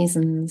different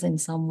reasons in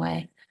some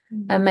way.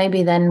 And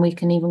maybe then we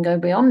can even go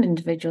beyond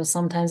individuals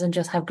sometimes and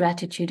just have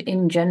gratitude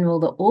in general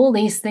that all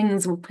these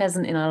things were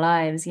present in our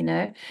lives.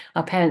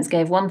 Our parents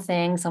gave one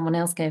thing, someone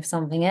else gave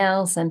something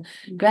else, and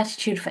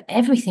gratitude for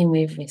everything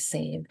we've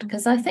received.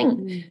 Because I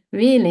think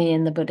really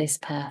in the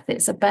Buddhist path,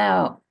 it's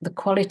about the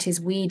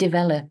qualities we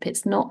develop.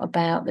 It's not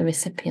about the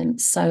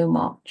recipients so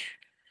much.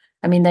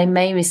 I mean, they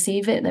may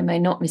receive it, they may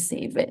not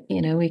receive it.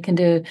 We can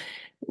do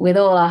with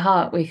all our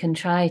heart, we can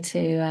try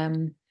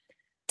to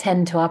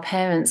tend to our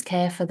parents,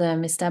 care for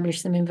them,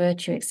 establish them in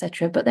virtue,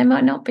 etc. But they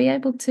might not be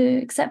able to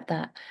accept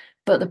that.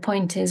 But the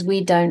point is,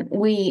 we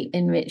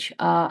enrich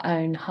our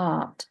own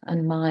heart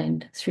and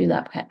mind through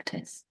that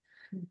practice.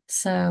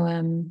 So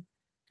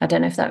I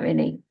don't know if that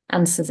really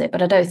answers it,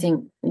 but I don't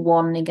think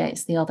one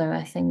negates the other.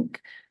 I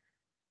think,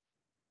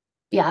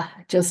 yeah,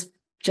 just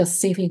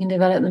see if you can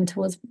develop them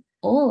towards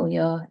all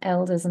your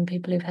elders and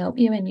people who've helped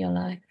you in your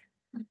life.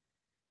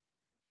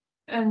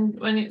 And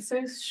when it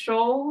says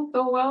show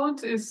the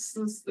world, is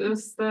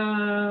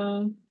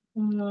the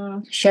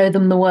show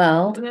them the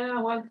world? Yeah,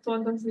 what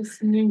does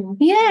this mean?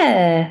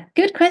 Yeah,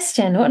 good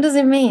question. What does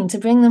it mean to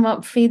bring them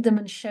up, feed them,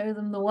 and show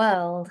them the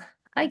world?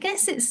 I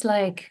guess it's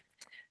like,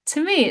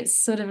 to me, it's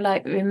sort of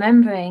like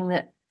remembering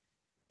that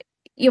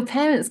your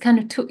parents kind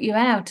of took you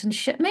out and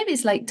maybe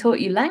it's like taught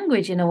you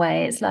language in a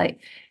way. It's like,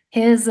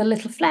 here's a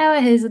little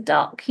flower, here's a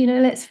duck,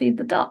 let's feed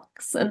the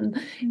ducks.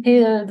 And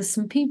here are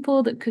some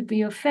people that could be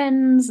your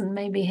friends, and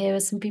maybe here are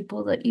some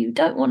people that you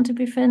don't want to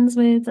be friends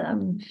with.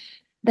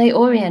 They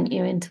orient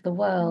you into the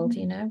world,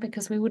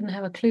 because we wouldn't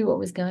have a clue what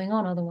was going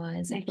on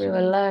otherwise. If we were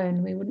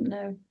alone, we wouldn't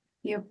know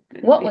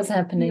what was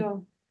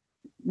happening.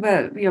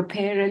 Your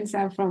parents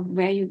are from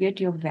where you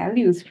get your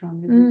values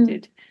from, isn't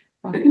it?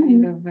 What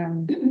kind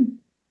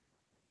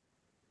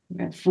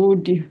of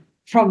food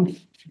from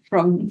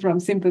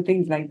simple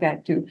things like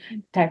that to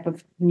type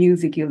of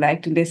music you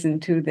like to listen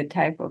to, the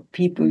type of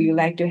people you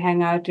like to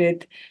hang out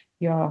with,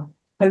 your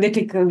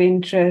political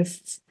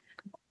interests,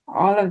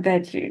 all of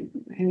that. I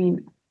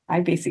mean, I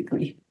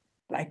basically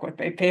like what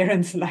my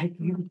parents like.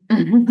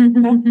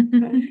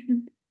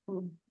 Isn't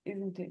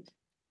it?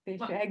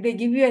 They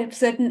give you a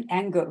certain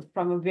angle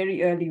from a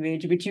very early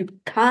age, which you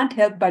can't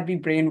help but be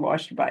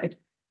brainwashed by.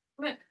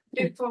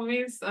 For me,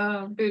 it's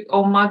a bit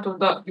muddled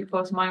to that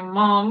because my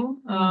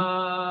mom,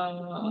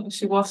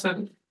 she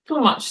wasn't too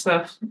much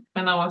stuff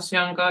when I was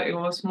younger. It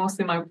was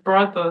mostly my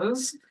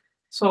brothers.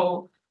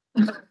 So,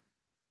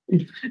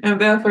 and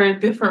they're very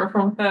different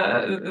from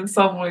her in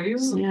some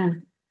ways. Yeah.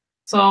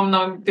 So I'm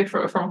not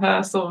different from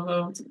her.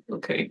 So,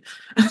 okay.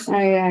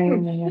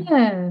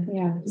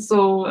 Yeah.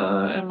 So,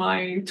 am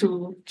I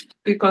too,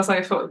 because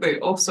I thought they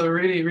also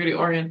really, really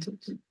oriented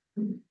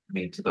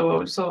me to the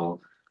world. So,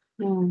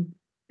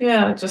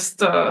 yeah,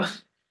 just I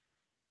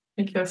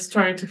guess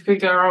trying to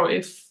figure out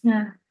if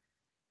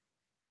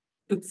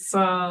it's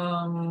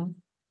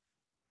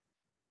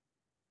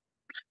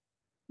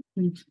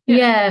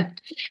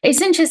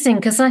it's interesting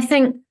because I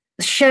think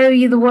show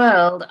you the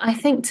world. I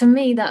think to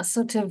me that's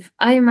sort of,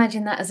 I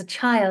imagine that as a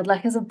child,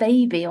 like as a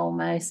baby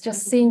almost,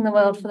 just seeing the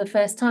world for the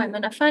first time.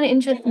 And I find it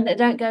interesting that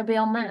don't go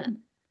beyond that.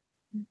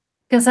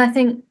 Because I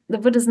think the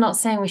Buddha's not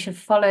saying we should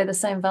follow the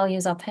same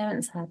values our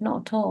parents had,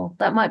 not at all.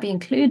 That might be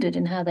included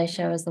in how they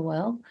show us the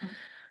world.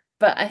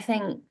 But I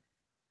think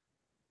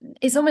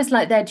it's almost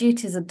like their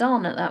duties are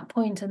done at that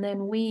point, and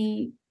then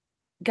we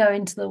go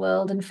into the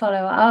world and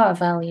follow our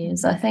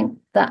values. I think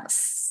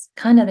that's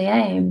kind of the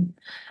aim.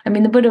 I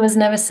mean, the Buddha was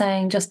never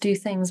saying just do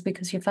things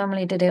because your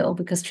family did it or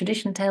because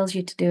tradition tells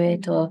you to do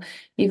it or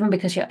even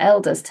because your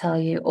elders tell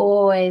you.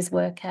 Always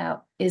work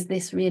out, is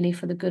this really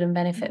for the good and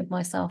benefit of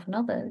myself and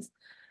others?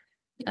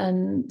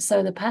 And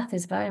so the path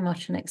is very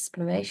much an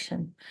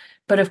exploration.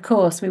 But of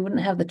course, we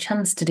wouldn't have the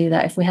chance to do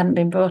that if we hadn't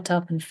been brought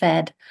up and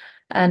fed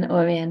and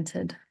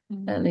oriented,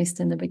 at least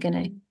in the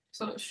beginning.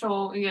 So it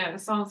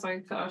sounds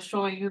like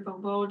showing you the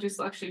world is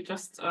actually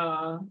just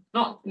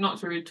not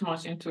to read too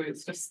much into it.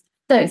 It's just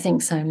don't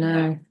think so,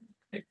 no.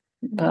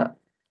 But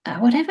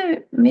whatever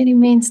it really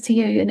means to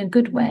you in a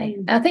good way.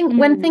 I think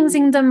when things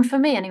in them, for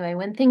me anyway,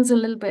 when things are a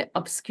little bit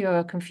obscure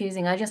or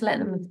confusing, I just let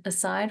them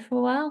aside for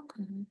a while.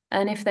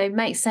 And if they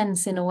make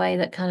sense in a way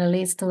that kind of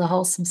leads to the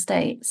wholesome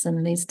states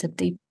and leads to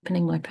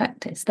deepening my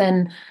practice,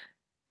 then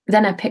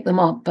I pick them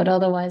up. But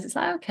otherwise it's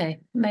like, okay,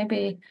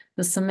 maybe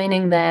there's some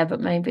meaning there, but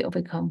maybe it'll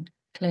become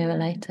clearer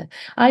later.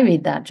 I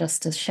read that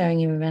just as showing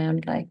you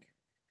around, like,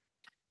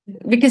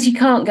 because you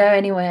can't go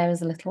anywhere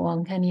as a little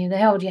one, can you?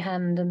 They hold your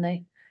hand and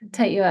they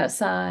take you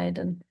outside,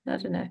 and I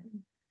don't know.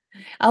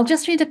 I'll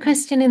just read a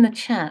question in the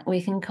chat.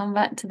 We can come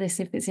back to this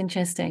if it's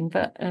interesting,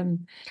 but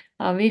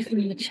I'll read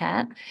from the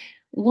chat.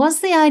 Was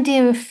the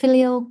idea of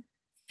filial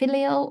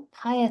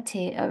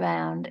piety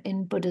around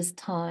in Buddha's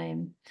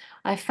time?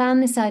 I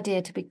found this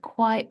idea to be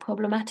quite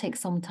problematic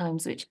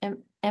sometimes, which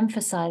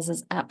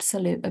emphasizes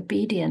absolute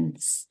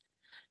obedience.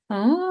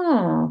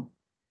 Oh,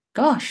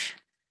 gosh.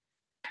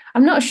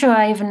 I'm not sure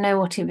I even know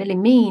what it really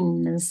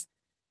means.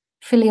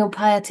 Filial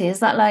piety, is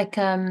that like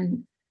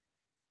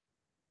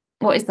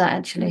what is that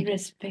actually?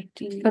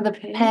 Respecting for the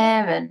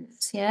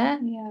parents, yeah?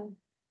 Yeah.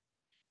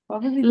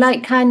 Probably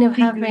like kind of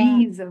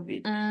degrees having of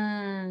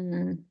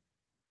it.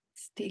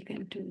 It's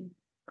taken to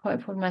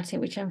quite problematic,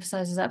 which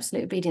emphasizes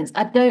absolute obedience.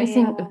 I don't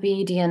think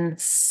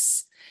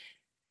obedience,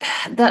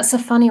 that's a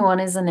funny one,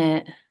 isn't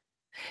it?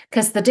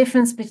 Because the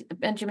difference,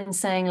 Benjamin's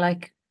saying,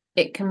 like,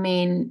 it can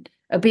mean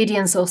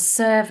obedience or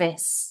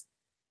service.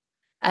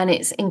 And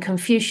it's in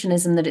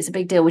Confucianism that it's a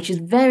big deal, which is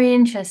very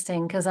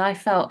interesting because I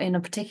felt in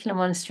a particular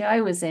monastery I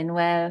was in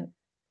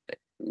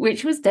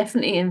which was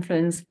definitely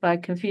influenced by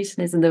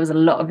Confucianism, there was a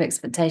lot of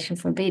expectation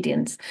for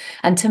obedience.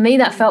 And to me,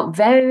 that felt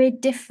very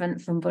different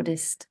from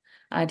Buddhist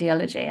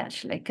ideology,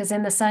 actually, because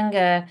in the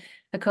Sangha,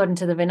 according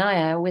to the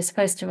Vinaya, we're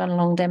supposed to run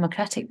along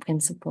democratic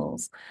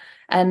principles,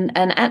 and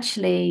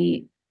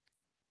actually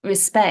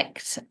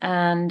respect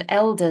and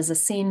elders are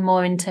seen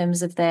more in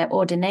terms of their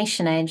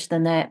ordination age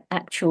than their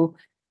actual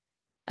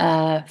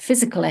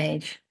physical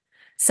age.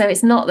 So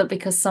it's not that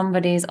because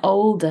somebody is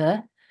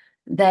older,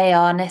 they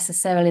are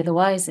necessarily the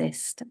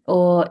wisest,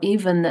 or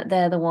even that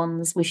they're the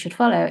ones we should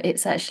follow.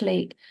 It's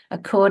actually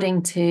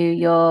according to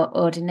your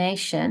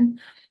ordination.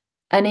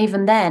 And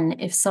even then,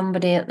 if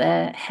somebody at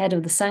the head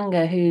of the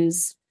Sangha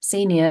who's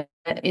senior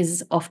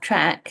is off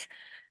track,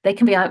 they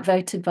can be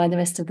outvoted by the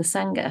rest of the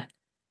Sangha.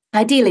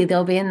 Ideally,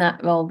 they'll be in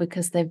that role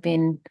because they've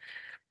been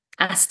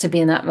asked to be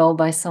in that role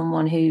by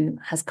someone who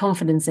has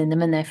confidence in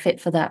them and they're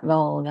fit for that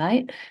role,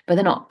 right? But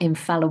they're not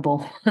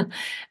infallible.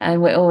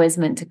 And we're always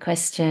meant to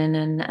question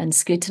and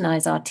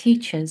scrutinize our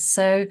teachers.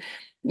 So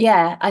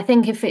yeah, I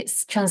think if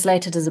it's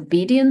translated as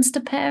obedience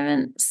to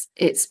parents,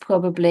 it's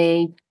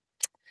probably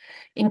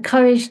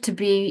encouraged to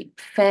be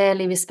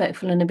fairly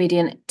respectful and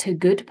obedient to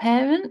good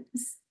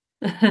parents,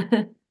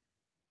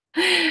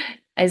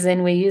 as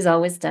in we use our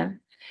wisdom.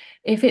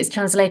 If it's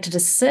translated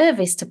as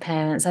service to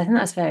parents, I think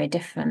that's very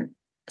different.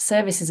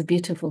 Service is a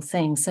beautiful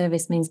thing.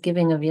 Service means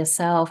giving of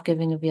yourself,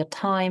 giving of your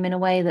time in a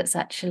way that's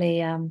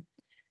actually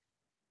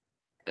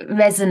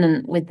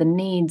resonant with the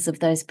needs of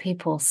those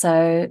people.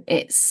 So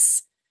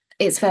it's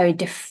very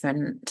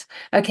different.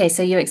 Okay,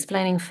 so you're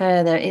explaining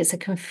further. It's a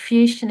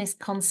Confucianist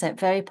concept,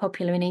 very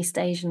popular in East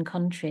Asian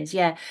countries.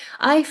 Yeah,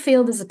 I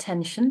feel there's a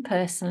tension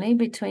personally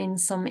between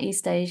some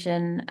East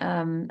Asian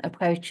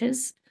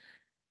approaches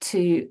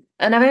to,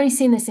 and I've only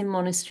seen this in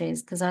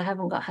monasteries because I've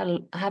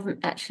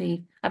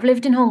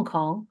lived in Hong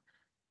Kong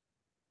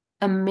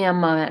and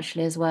Myanmar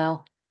actually as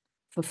well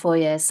for 4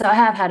 years. So I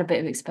have had a bit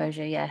of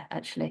exposure, yeah,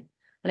 actually.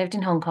 I lived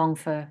in Hong Kong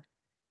for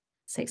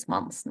 6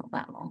 months, not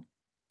that long.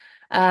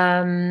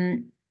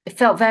 It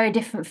felt very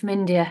different from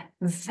India,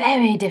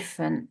 very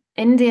different.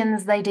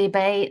 Indians, they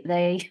debate,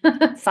 they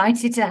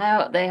fight it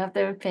out, they have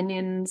their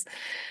opinions.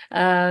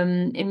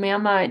 In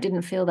Myanmar, it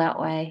didn't feel that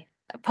way.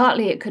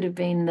 Partly it could have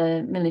been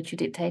the military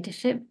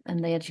dictatorship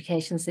and the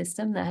education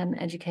system that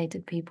hadn't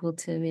educated people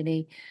to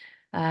really,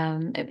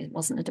 it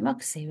wasn't a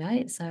democracy,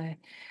 right? So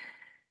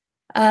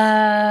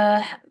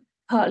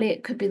partly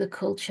it could be the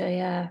culture,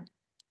 yeah.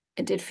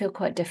 It did feel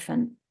quite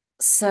different.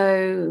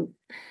 So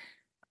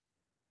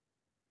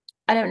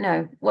I don't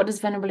know. What does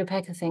Venerable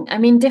Upeka think? I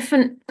mean,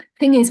 different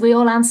thing is we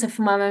all answer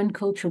from our own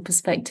cultural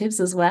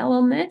perspectives as well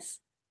on this.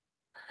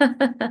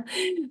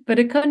 But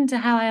according to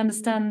how I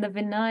understand the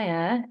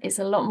Vinaya, it's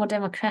a lot more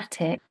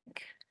democratic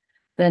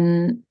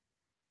than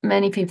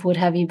many people would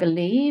have you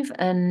believe.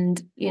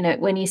 And, you know,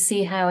 when you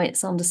see how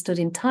it's understood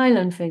in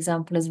Thailand, for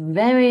example, as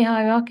very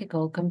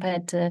hierarchical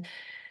compared to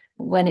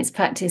when it's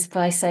practiced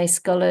by, say,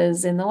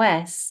 scholars in the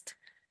West,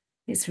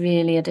 it's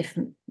really a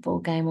different ball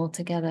game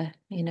altogether.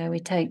 You know, we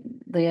take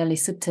the early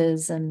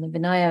suttas and the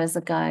Vinaya as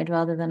a guide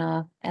rather than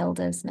our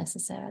elders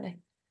necessarily.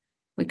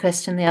 We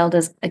question the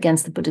elders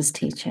against the Buddha's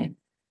teaching.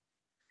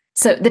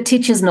 So the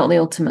teacher's not the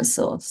ultimate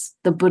source.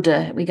 The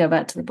Buddha, we go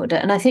back to the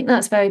Buddha. And I think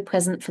that's very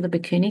present for the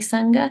Bhikkhuni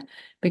Sangha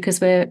because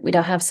we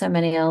don't have so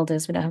many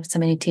elders, we don't have so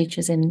many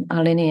teachers in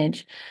our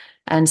lineage.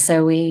 And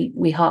so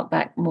we hark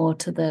back more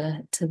to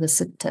the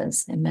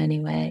suttas in many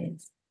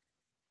ways.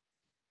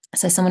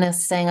 So someone else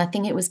is saying, I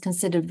think it was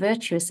considered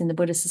virtuous in the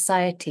Buddha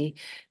society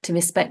to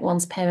respect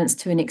one's parents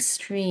to an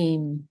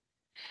extreme.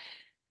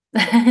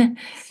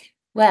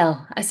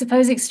 Well, I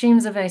suppose extreme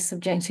is a very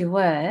subjective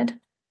word.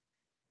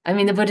 I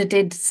mean, the Buddha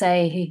did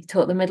say he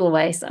taught the middle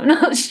way, so I'm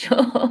not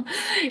sure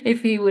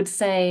if he would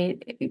say,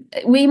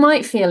 we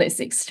might feel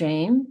it's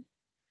extreme,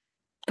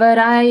 but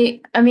I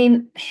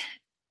mean,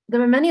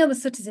 there are many other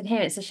suttas in here.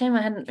 It's a shame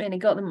I hadn't really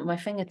got them at my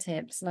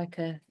fingertips like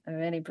a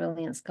really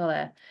brilliant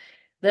scholar.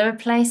 There are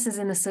places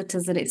in the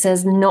suttas that it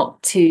says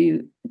not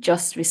to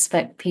just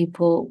respect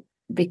people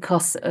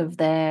because of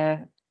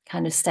their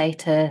kind of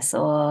status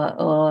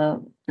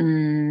or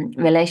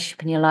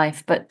relationship in your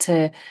life, but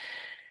to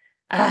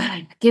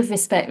give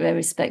respect where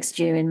respect's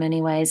due in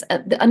many ways.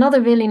 Another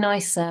really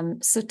nice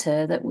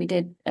sutta that we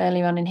did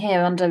earlier on in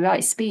here under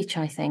right speech,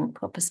 I think,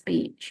 proper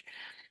speech,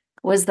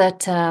 was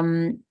that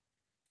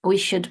we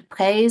should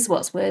praise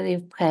what's worthy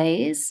of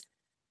praise,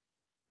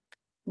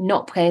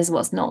 not praise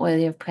what's not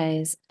worthy of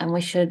praise, and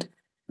we should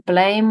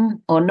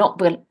blame or not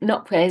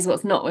praise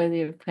what's not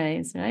worthy of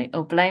praise, right?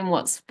 Or blame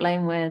what's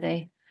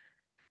blameworthy.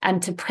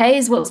 And to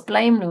praise what's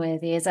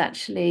blameworthy is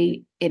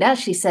actually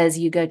says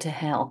you go to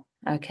hell.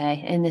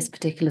 Okay, in this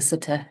particular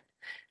sutta.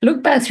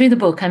 Look back through the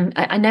book.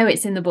 I know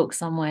it's in the book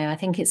somewhere. I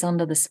think it's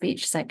under the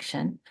speech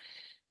section.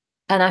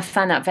 And I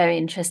found that very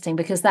interesting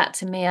because that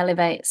to me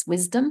elevates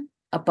wisdom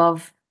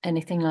above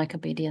anything like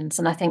obedience.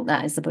 And I think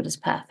that is the Buddha's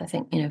path. I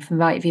think, you know, from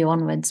right view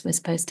onwards, we're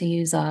supposed to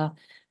use our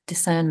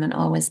discernment,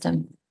 our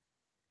wisdom.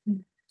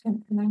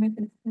 Can I make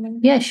a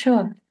comment? Yeah,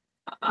 sure.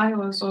 I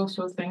was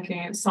also thinking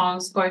it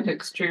sounds quite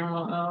extreme.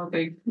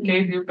 They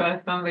gave you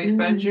birth and they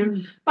fed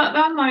you. But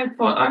then I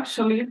thought,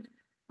 actually,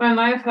 when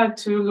I've had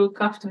to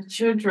look after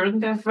children,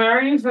 they're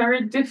very,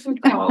 very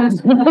difficult.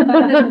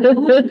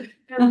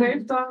 And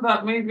they've done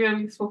that maybe at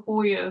least for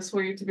 4 years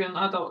for you to be an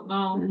adult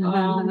now.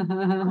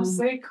 Because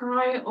they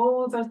cry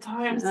all the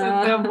time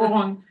since they're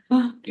born.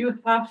 You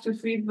have to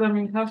feed them,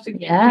 you have to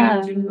keep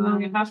changing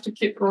them, you have to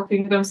keep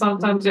rocking them.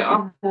 Sometimes you're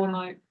up all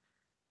night.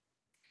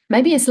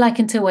 Maybe it's like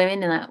until we're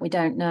in that, we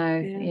don't know,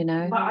 you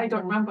know. But I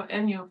don't remember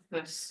any of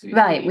this.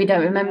 Right, we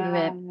don't remember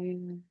it.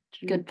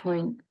 Good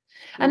point.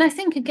 And I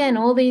think, again,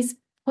 all these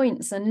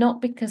points are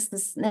not because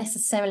there's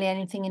necessarily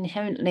anything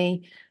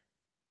inherently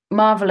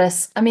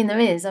marvelous. I mean, there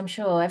is, I'm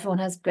sure everyone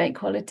has great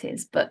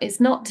qualities, but it's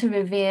not to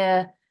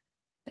revere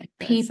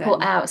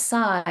people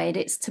outside,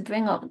 it's to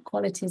bring up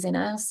qualities in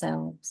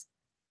ourselves.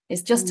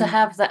 It's just to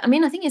have that. I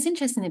mean, I think it's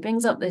interesting. It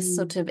brings up this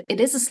sort of,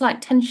 it is a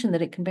slight tension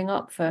that it can bring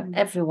up for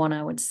everyone,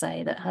 I would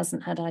say, that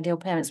hasn't had ideal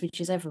parents,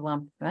 which is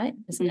everyone, right?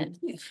 Isn't it?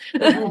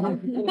 Everyone.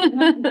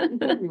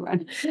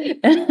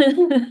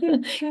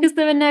 Because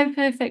there are no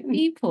perfect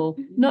people.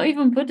 Not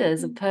even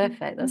Buddhas are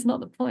perfect. That's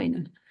not the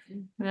point,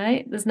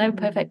 right? There's no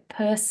perfect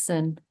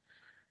person.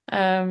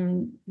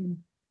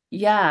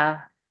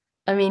 Yeah.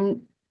 I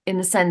mean, in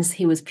the sense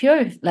he was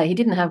pure, like he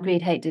didn't have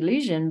greed, hate,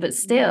 delusion, but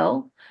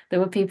still there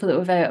were people that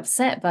were very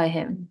upset by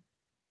him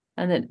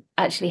and that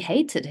actually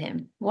hated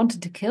him,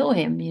 wanted to kill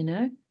him, you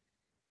know.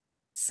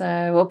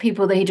 So, or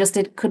people that he just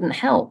couldn't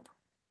help.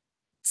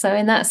 So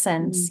in that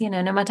sense, you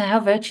know, no matter how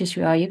virtuous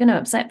you are, you're going to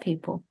upset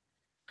people.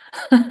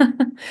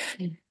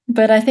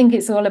 But I think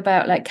it's all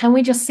about, like, can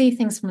we just see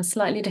things from a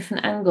slightly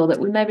different angle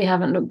that we maybe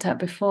haven't looked at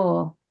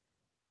before?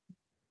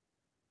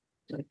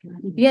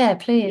 Yeah,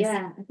 please.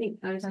 Yeah, I think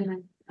I was gonna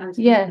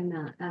Yeah. thinking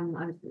that.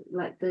 I was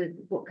like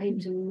what came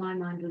to my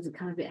mind was it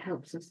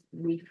helps us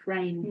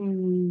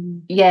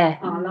reframe Yeah.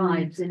 our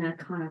lives in a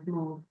kind of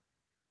more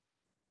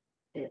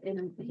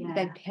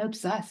That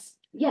helps us.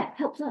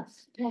 helps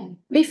us. Yeah.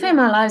 Reframe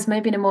our lives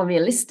maybe in a more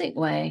realistic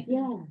way.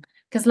 Yeah.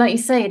 Because like you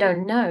say, you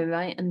don't know,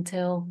 right?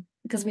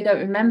 Because we don't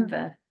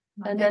remember.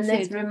 And then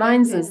this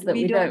reminds us that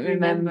we don't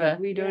remember.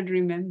 We don't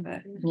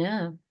remember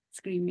Yeah.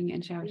 screaming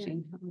and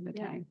shouting all the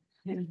time.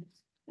 Yeah.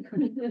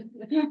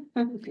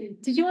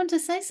 Did you want to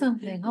say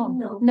something? Oh,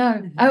 No.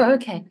 no. Oh,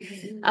 okay.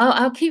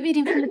 I'll keep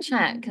reading from the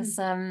chat because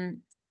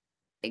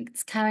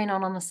it's carrying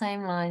on the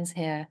same lines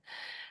here.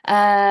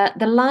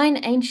 The line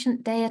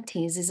ancient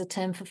deities is a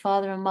term for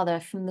father and mother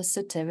from the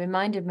Sutta.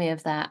 Reminded me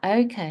of that.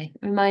 Okay.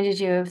 Reminded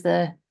you of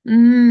the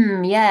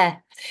yeah.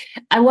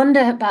 I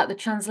wonder about the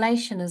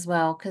translation as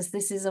well, because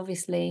this is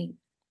obviously,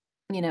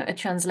 you know, a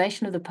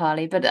translation of the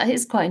Pali, but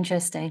it's quite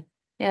interesting.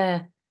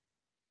 Yeah.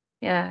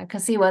 Yeah, I can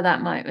see where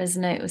that might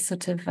resonate with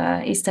sort of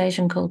East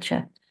Asian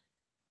culture,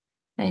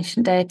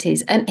 ancient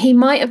deities. And he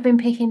might have been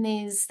picking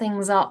these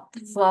things up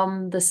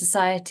from the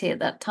society at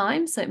that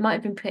time. So it might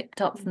have been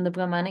picked up from the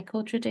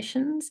Brahmanical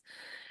traditions.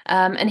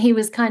 And he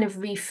was kind of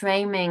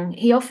reframing.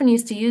 He often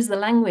used to use the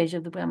language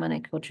of the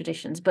Brahmanical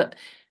traditions, but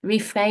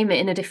reframe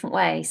it in a different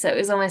way. So it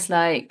was almost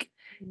like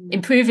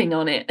improving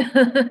on it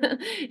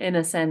in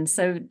a sense.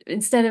 So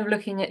instead of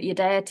looking at your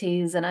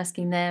deities and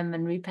asking them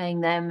and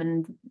repaying them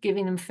and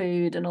giving them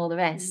food and all the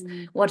rest,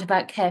 what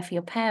about care for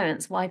your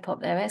parents? Wipe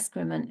up their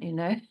excrement, you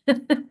know,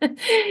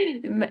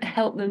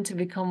 help them to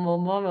become more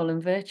moral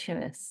and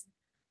virtuous.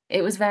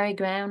 It was very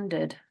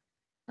grounded.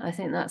 I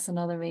think that's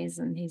another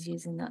reason he's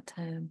using that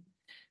term.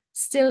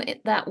 Still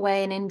that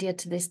way in India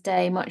to this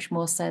day, much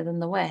more so than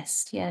the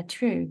West. Yeah,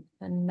 true.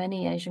 And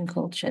many Asian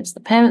cultures. The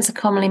parents are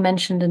commonly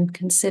mentioned and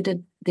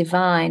considered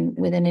divine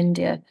within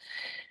India.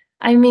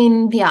 I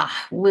mean, yeah,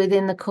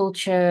 within the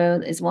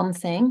culture is one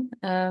thing.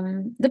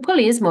 There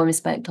probably is more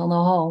respect on the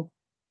whole,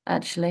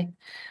 actually.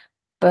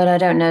 But I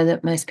don't know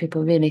that most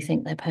people really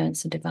think their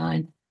parents are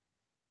divine.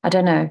 I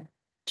don't know.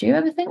 Do you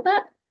ever think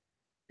that?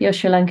 You're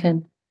Sri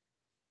Lankan.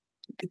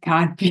 It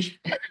can't be.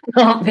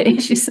 Can't be,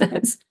 she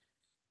says.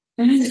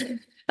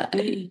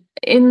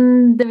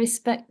 In the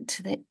respect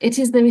to it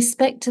is the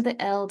respect to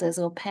the elders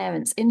or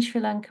parents. In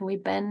Sri Lanka, we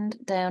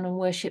bend down and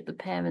worship the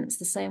parents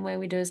the same way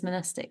we do as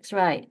monastics,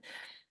 right?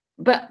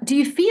 But do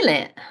you feel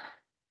it?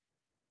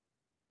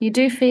 You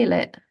do feel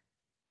it,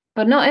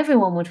 but not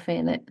everyone would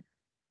feel it,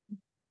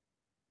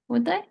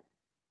 would they?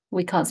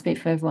 We can't speak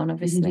for everyone,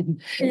 obviously.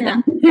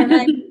 Yeah.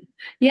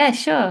 Yeah,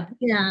 sure.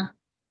 Yeah.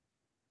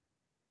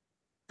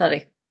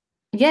 Sorry.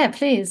 Yeah,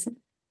 please.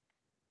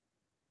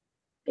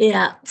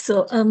 Yeah.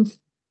 So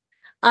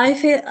I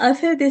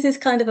feel this is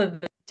kind of a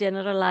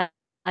generalized,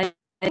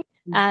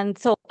 and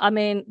so I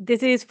mean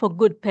this is for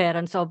good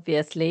parents,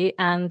 obviously,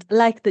 and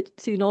like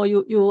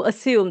you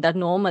assume that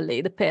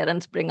normally the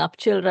parents bring up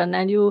children,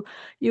 and you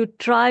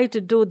try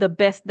to do the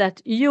best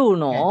that you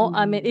know.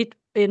 I mean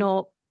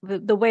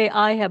the way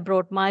I have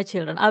brought my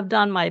children, I've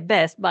done my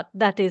best, but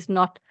that is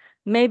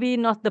maybe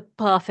not the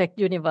perfect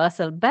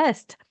universal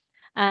best.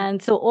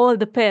 And so all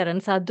the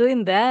parents are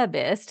doing their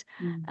best,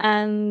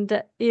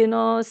 and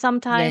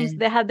sometimes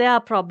they have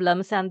their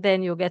problems, and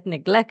then you get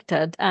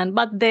neglected,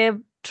 but they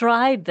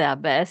tried their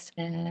best.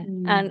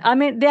 And I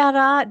mean,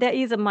 there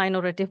is a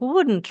minority who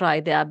wouldn't try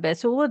their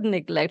best, who would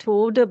neglect,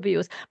 who would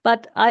abuse.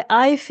 But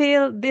I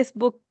feel this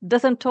book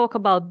doesn't talk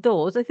about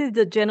those. This is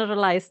the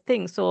generalized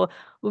thing. So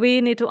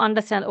we need to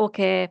understand,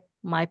 okay,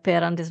 my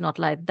parent is not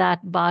like that,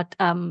 but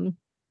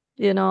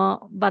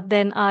but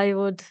then I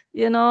would,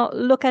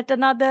 look at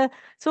another.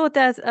 So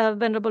as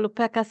Venerable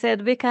Upeka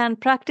said, we can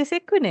practice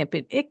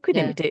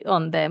equanimity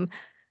on them.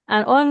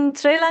 And on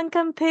Sri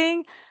Lankan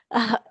thing,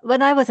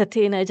 when I was a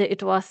teenager,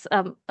 it was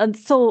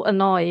so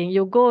annoying.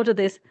 You go to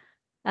this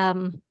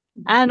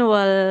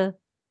annual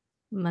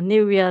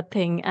New Year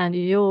thing, and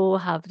you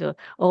have to,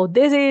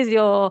 this is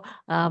your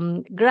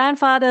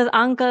grandfather's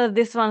uncle,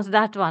 this one's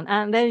that one,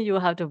 and then you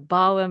have to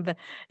bow and,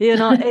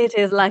 it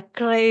is like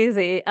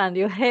crazy, and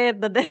you hate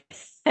the day.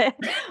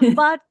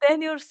 But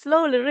then you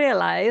slowly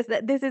realize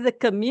that this is a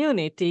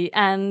community,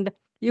 and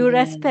you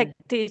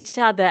respect each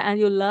other, and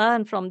you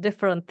learn from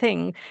different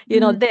things,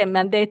 them,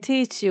 and they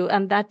teach you,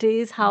 and that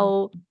is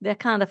how they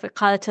kind of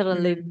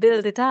culturally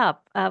build it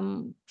up.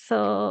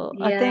 So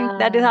I think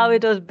that is how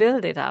it was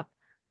build it up.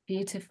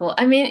 Beautiful.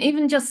 I mean,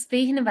 even just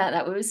speaking about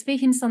that, we were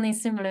speaking something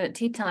similar at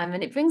tea time,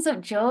 and it brings up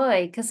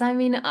joy, because I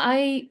mean,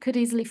 I could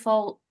easily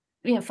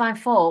find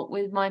fault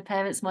with my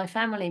parents, my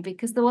family,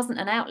 because there wasn't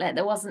an outlet,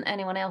 there wasn't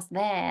anyone else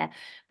there.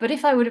 But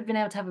if I would have been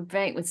able to have a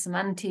break with some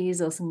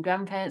aunties or some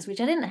grandparents, which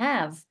I didn't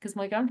have, because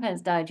my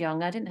grandparents died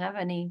young, I didn't have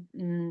any.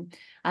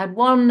 I had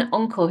one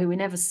uncle who we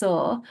never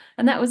saw,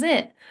 and that was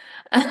it.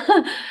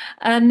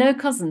 And no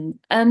cousin.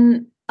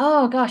 And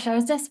oh gosh, I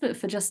was desperate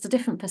for just a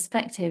different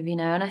perspective,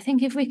 and I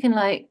think if we can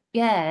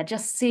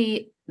just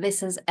see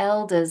this as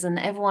elders, and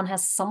everyone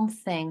has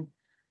something,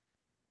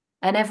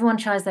 and everyone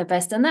tries their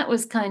best. And that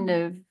was kind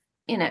of,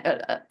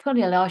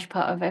 probably a large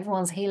part of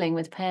everyone's healing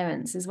with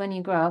parents, is when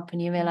you grow up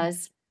and you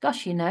realize,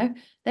 gosh,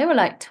 they were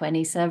like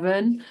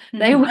 27.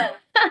 They were,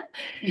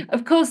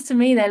 of course, to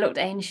me, they looked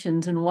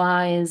ancient and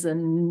wise,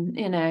 and,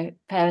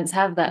 parents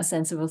have that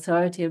sense of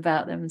authority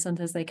about them. And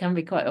sometimes they can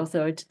be quite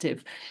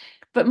authoritative.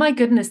 But my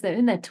goodness, they're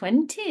in their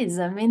 20s.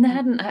 I mean, they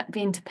hadn't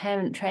been to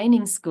parent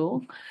training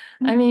school.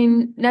 I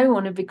mean, no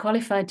one would be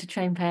qualified to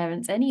train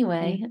parents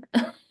anyway.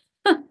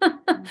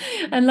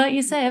 And like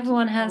you say,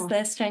 everyone has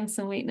their strengths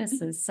and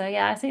weaknesses. So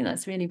yeah, I think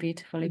that's really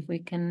beautiful if we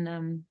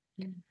can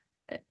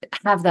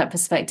have that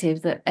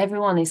perspective that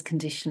everyone is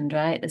conditioned,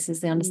 right? This is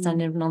the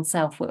understanding of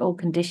non-self. We're all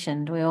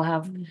conditioned. We all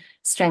have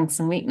strengths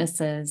and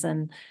weaknesses.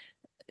 And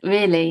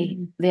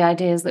really, the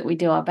idea is that we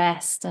do our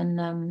best.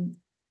 And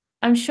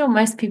I'm sure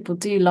most people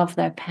do love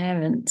their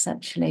parents,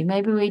 actually.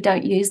 Maybe we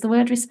don't use the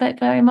word respect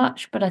very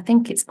much, but I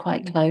think it's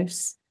quite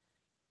close.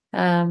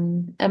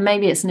 And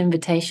maybe it's an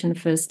invitation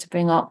for us to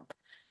bring up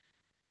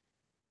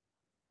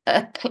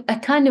a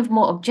kind of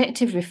more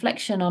objective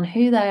reflection on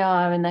who they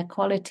are and their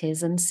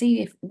qualities, and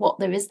see what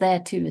there is there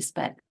to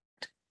respect.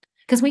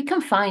 Because we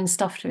can find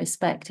stuff to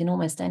respect in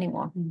almost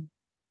anyone.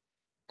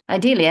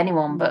 Ideally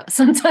anyone, but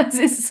sometimes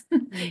it's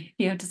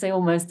you have to say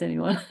almost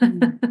anyone,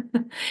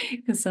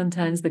 because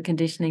sometimes the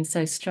conditioning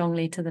so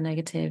strongly to the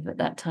negative at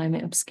that time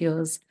it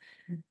obscures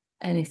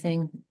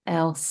anything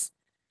else.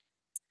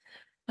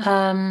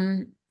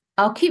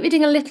 I'll keep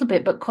reading a little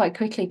bit, but quite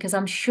quickly, because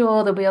I'm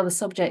sure there'll be other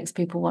subjects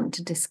people want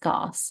to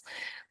discuss.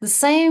 The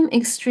same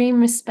extreme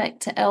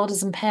respect to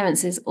elders and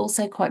parents is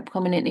also quite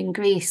prominent in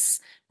Greece,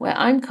 where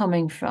I'm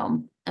coming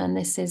from, and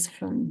this is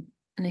from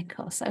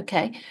Nikos.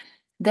 Okay.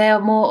 They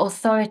are more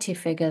authority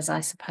figures, I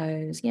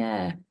suppose.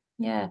 Yeah.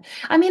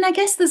 I mean, I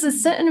guess there's a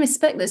certain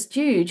respect that's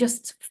due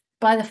just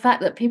by the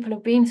fact that people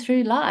have been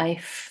through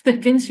life.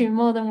 They've been through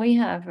more than we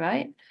have,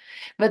 right?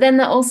 But then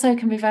that also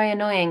can be very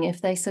annoying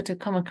if they sort of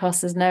come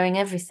across as knowing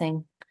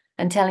everything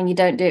and telling you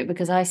don't do it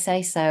because I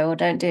say so, or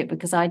don't do it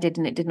because I did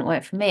and it didn't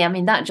work for me. I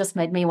mean, that just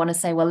made me want to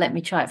say, well, let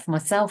me try it for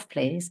myself,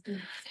 please.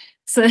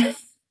 So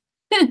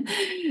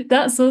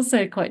that's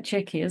also quite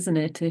tricky, isn't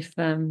it? If,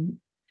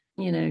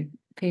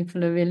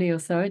 people are really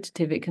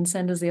authoritative, it can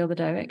send us the other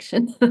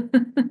direction. I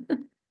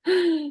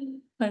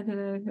don't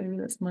know, maybe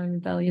that's my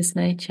rebellious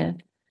nature.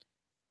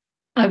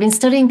 I've been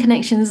studying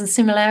connections and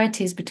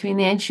similarities between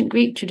the ancient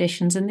Greek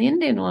traditions and the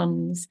Indian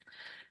ones.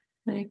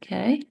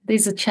 Okay,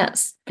 these are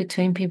chats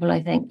between people,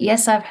 I think.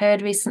 Yes, I've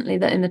heard recently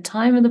that in the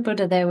time of the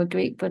Buddha, there were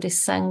Greek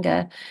Buddhist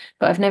Sangha,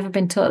 but I've never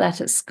been taught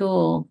that at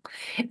school.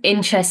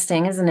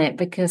 Interesting, isn't it?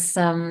 Because,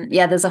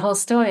 there's a whole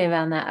story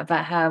around that,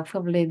 about how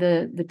probably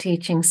the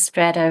teaching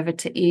spread over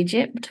to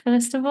Egypt,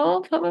 first of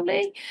all,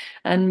 probably,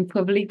 and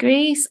probably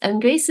Greece.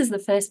 And Greece is the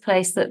first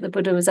place that the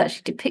Buddha was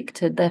actually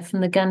depicted. They're from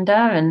the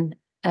Gandharan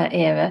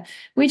era.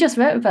 We just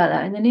wrote about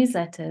that in the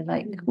newsletter.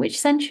 Which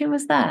century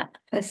was that?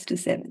 1st to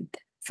 7th.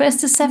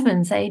 1st to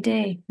 7th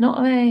AD.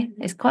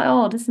 It's quite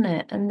old, isn't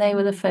it? And they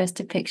were the first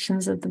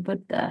depictions of the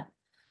Buddha.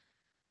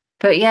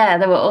 But yeah,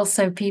 there were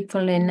also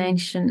people in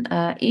ancient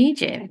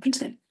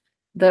Egypt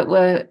that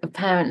were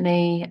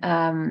apparently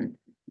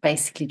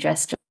basically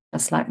dressed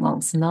just like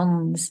monks and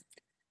nuns,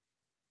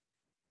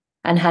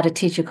 and had a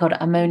teacher called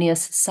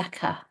Ammonius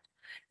Saccas,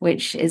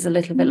 which is a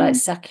little bit like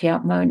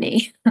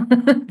Sakyamuni,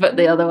 but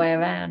the other way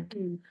around.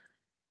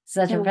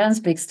 Ajahn Brahm's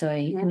big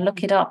story. You can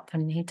look it up,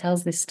 and he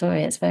tells this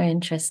story. It's very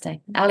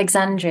interesting.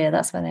 Alexandria,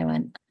 that's where they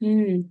went.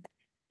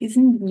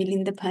 Isn't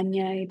Milinda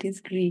Panya? It is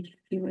Greek.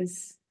 He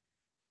was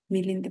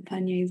Milinda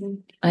Panya,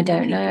 isn't? I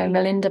don't know.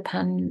 Melinda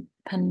Panna.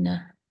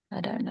 I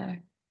don't know.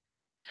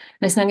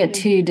 Let's not get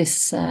too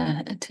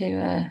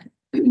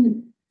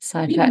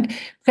sidetracked.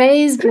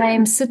 Praise,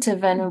 blame, sutta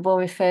venerable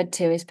referred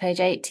to is page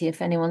 80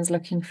 if anyone's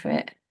looking for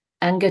it.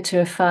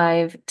 Angutta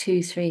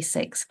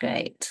 5236.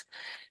 Great.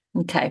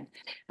 Okay.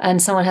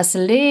 And someone has to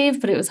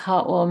leave, but it was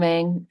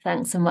heartwarming.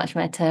 Thanks so much,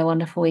 Metta.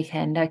 Wonderful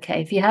weekend.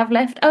 Okay. If you have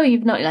left,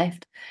 you've not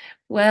left.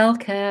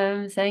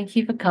 Welcome. Thank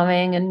you for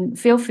coming, and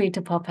feel free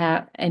to pop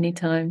out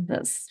anytime.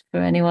 That's for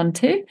anyone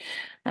too.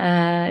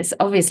 It's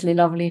obviously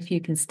lovely if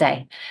you can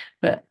stay,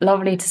 but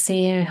lovely to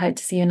see you. Hope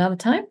to see you another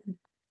time.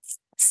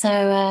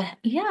 So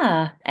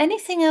yeah,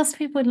 anything else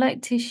people would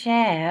like to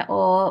share,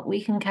 or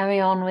we can carry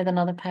on with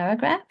another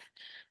paragraph,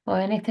 or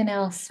anything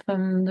else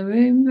from the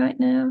room right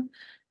now?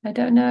 I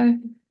don't know.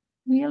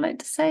 Would you like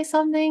to say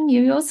something?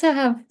 You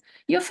also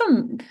you're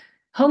from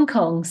Hong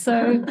Kong,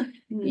 so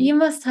you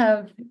must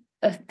have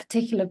a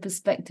particular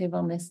perspective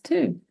on this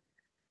too.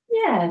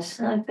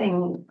 Yes, I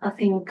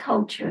think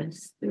culture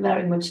is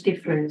very much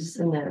different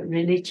in the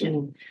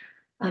religion.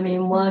 I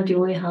mean, why do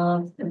we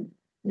have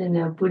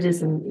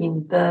Buddhism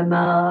in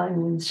Burma,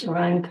 in Sri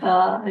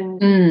Lanka, in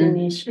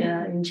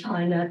Indonesia, in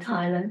China,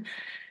 Thailand?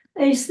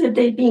 Is that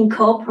they've been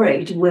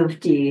incorporated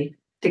with the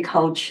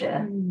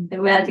culture,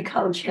 where the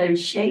culture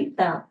shaped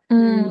that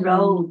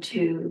role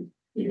to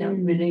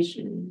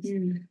religions.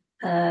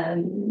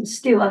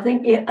 Still, I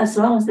think as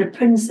long as the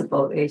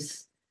principle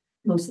is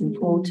most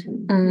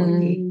important,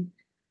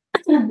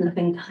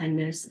 loving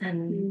kindness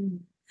and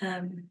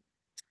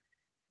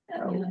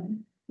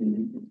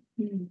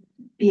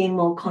being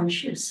more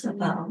conscious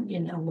about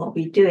what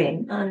we're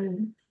doing,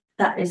 and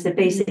that is the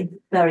basic,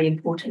 very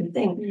important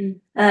thing.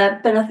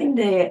 But I think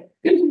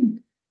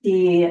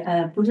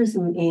the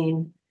Buddhism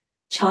in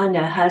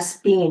China has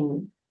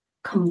been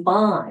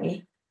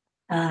combined,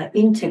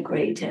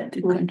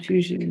 integrated with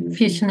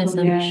Confucianism,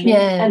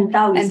 and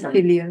Taoism, and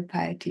filial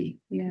piety,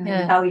 and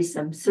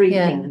Taoism, three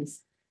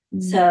things.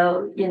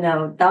 So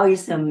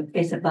Taoism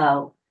is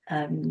about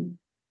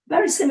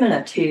very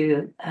similar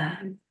to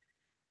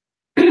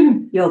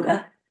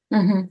yoga.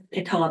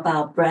 They talk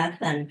about breath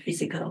and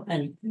physical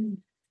and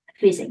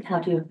physics, how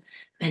to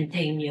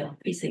maintain your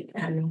physics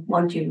and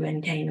want to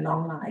maintain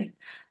long life.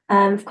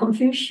 And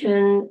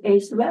Confucian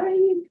is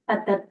very,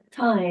 at that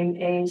time,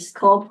 is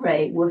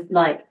cooperate with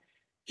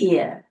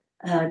here.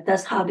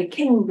 That's how the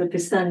king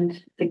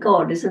represent the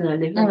god, isn't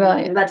it?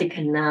 The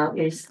Vatican now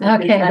is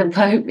the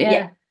Pope,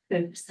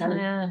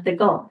 represent the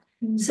god.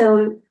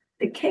 So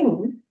the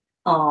king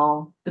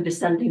are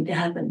representing the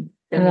heaven.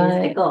 That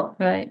means the God.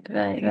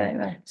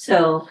 Right.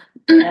 So,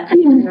 as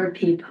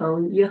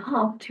people, you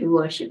have to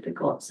worship the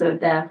God. So,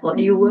 therefore,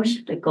 you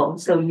worship the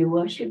God. So, you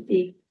worship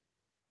the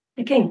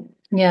king.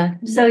 Yeah.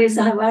 So, it's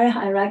a very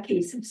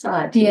hierarchy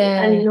society.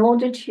 And in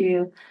order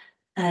to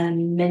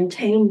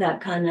maintain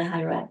that kind of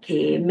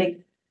hierarchy,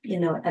 make,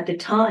 at the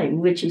time,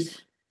 which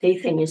is they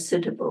think is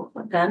suitable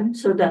for them,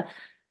 so that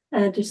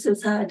the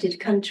society, the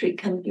country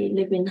can be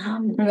live in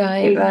harmony.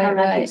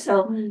 Right.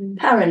 So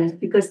parents,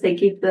 because they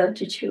give birth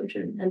to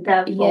children, and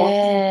therefore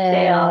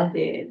they are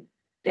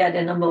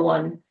the number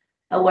one.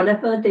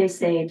 Whatever they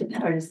say, the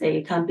parents say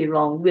it can't be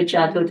wrong, which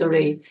I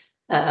totally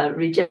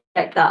reject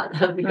that.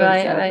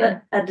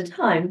 But at the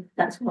time,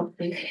 that's what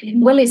they say.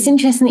 Well, it's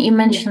interesting that you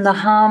mentioned the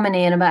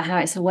harmony and about how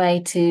it's a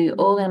way to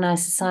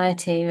organize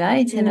society,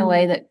 right? In a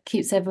way that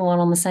keeps everyone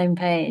on the same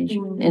page,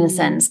 in a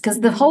sense. Because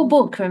the whole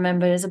book,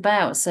 remember, is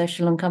about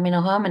social and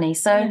communal harmony.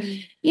 So,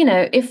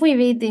 if we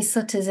read these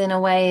suttas in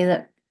a way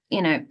that,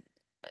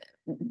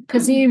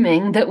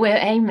 presuming that we're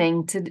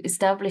aiming to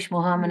establish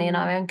more harmony in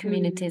our own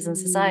communities and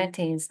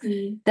societies,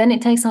 then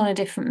it takes on a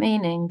different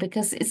meaning,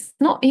 because it's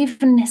not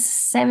even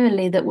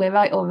necessarily that we're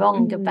right or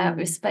wrong about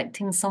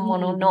respecting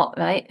someone or not,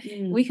 right?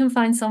 We can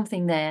find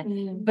something there,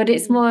 but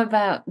it's more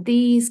about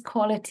these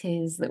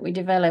qualities that we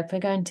develop are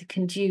going to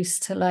conduce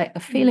to a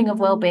feeling of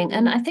well-being.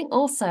 And I think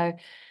also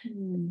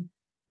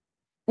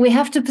we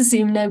have to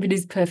presume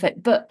nobody's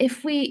perfect, but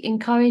if we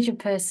encourage a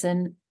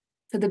person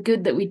for the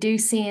good that we do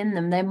see in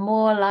them, they're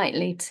more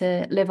likely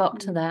to live up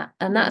to that.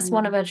 And that's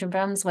one of Ajahn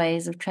Brahm's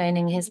ways of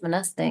training his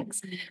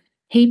monastics.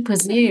 He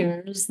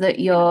presumes that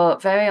you're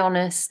very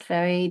honest,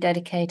 very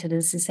dedicated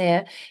and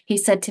sincere. He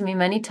said to me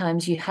many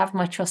times, you have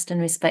my trust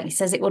and respect. He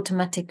says it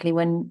automatically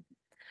when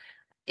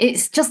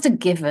it's just a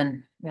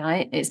given,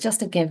 right? It's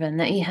just a given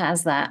that he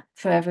has that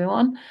for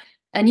everyone.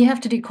 And you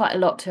have to do quite a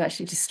lot to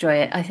actually destroy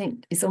it. I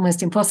think it's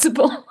almost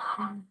impossible.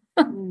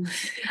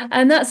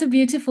 And that's a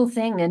beautiful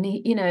thing. And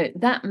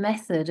that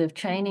method of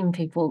training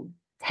people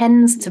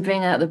tends to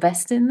bring out the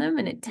best in them,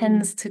 and it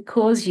tends to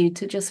cause you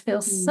to just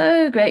feel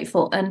so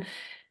grateful and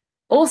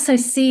also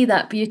see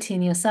that beauty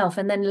in yourself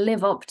and then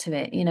live up to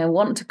it,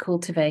 want to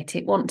cultivate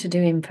it, want to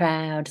do him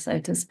proud, so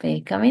to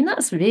speak. I mean,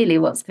 that's really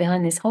what's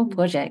behind this whole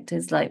project,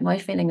 is my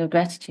feeling of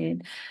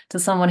gratitude to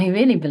someone who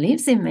really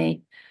believes in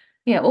me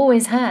Yeah,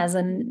 always has,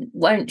 and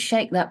won't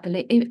shake that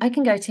belief. I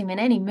can go to him in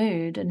any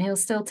mood and he'll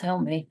still tell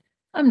me,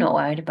 I'm not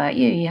worried about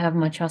you. You have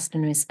my trust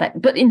and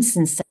respect. But in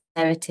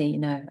sincerity, you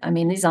know, I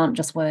mean, these aren't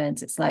just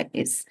words. It's like,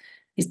 it's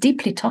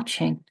deeply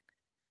touching.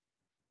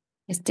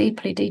 It's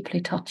deeply,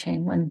 deeply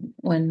touching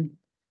when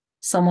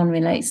someone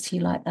relates to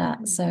you like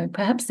that. So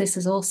perhaps this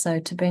is also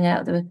to bring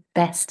out the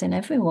best in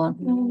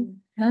everyone,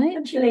 right?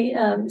 Actually,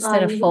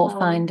 Instead of fault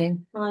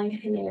finding. I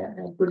hear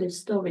a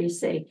Buddhist story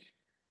say,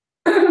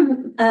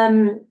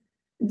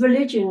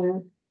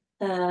 religion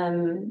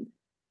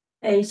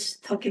is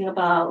talking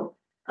about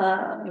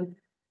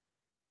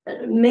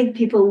make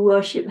people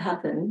worship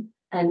heaven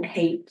and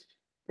hate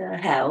the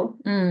hell,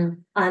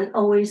 and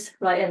always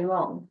right and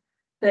wrong.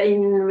 But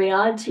in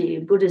reality,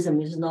 Buddhism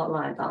is not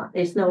like that.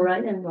 There's no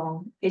right and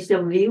wrong. It's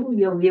your view.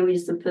 Your view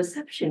is the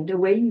perception, the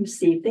way you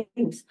see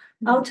things.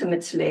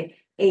 Ultimately,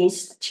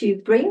 is to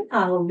bring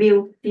our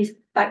view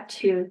back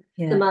to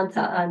the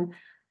mantra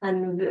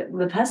and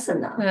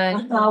vipassana.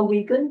 Right. How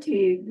we're going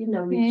to,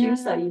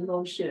 reduce our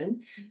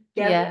emotion,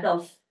 get rid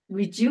of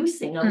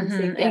reducing, I would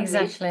say,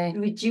 exactly.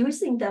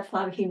 reducing the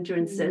 5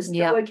 hindrances,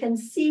 so we can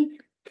see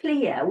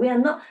clear. We are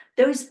not,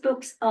 those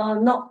books are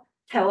not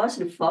tell us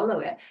to follow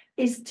it.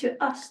 It's to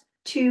us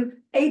to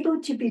able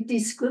to be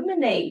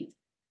discriminate.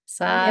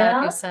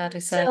 Sadhu.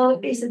 So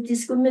it's a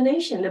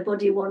discrimination the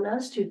body wants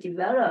us to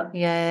develop.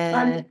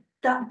 And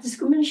that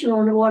discrimination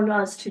want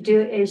us to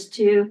do is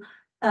to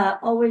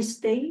always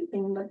stay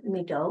in the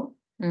middle,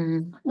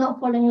 not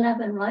falling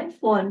left and right,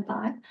 forward and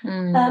back.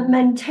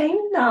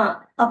 Maintain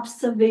that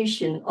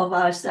observation of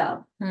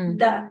ourselves,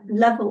 that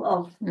level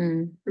of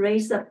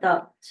raise up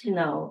that,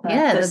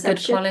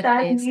 perception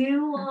that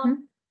you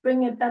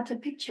bring a better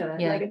picture,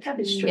 like a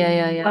tapestry.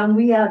 When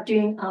we are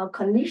doing our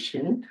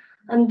condition,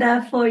 and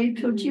therefore you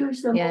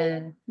produce a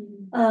more,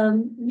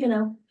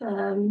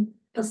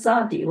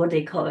 pasadi, what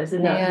they call it,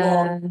 isn't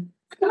it?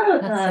 More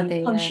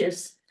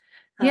conscious.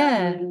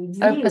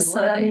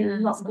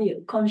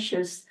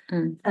 Conscious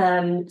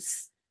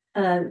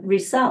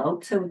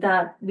result, so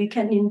that we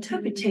can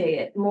interpret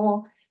it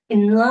more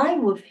in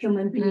line with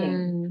human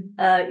being,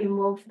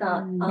 involve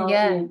that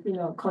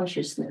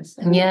consciousness,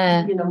 and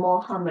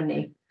more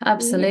harmony.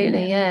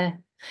 Absolutely, yeah,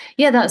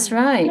 that's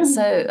right.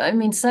 So I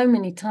mean, so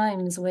many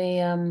times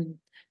we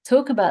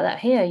talk about that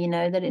here,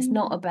 that it's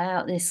not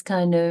about this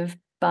kind of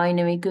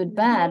binary good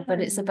bad, but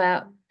it's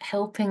about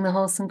helping the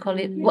wholesome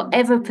quality,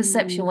 whatever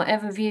perception,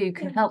 whatever view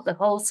can help the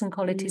wholesome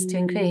qualities to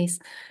increase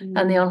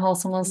and the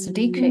unwholesome ones to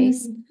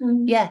decrease.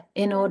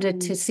 In order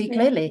to see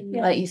clearly,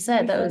 like you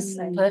said, that was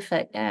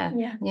perfect.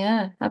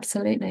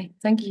 Absolutely.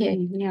 Thank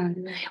you.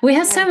 We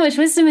have so much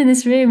wisdom in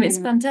this room. It's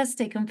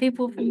fantastic, and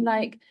people from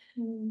like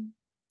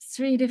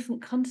 3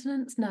 different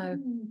continents. No,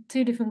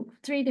 3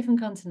 different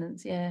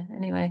continents.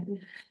 Anyway.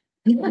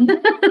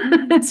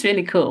 It's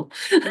really cool.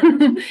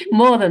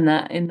 More than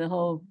that in the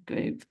whole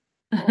group.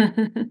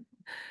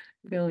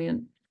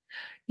 Brilliant.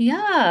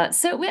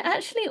 So we're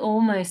actually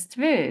almost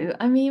through.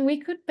 I mean, we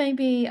could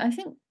maybe, I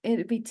think it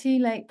would be too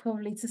late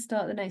probably to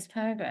start the next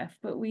paragraph,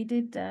 but we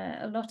did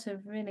a lot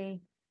of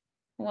really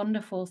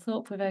wonderful,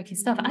 thought-provoking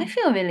stuff. I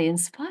feel really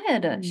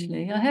inspired,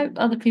 actually. I hope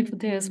other people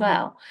do as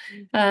well.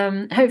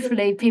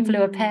 Hopefully people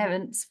who are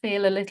parents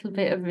feel a little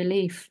bit of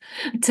relief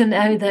to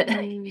know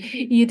that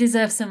you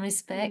deserve some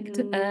respect,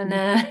 and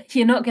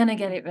you're not going to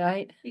get it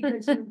right.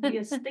 Because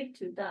you stick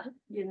to that,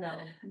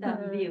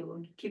 that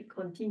view,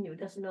 continue.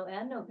 There's no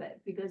end of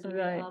it, because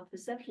our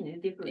perception is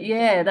different.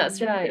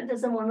 That's right. He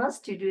doesn't want us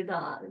to do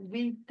that.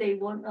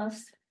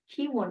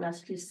 He wants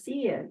us to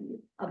see it,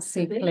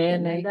 see clearly,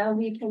 and then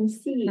we can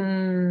see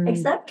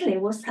exactly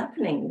what's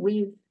happening.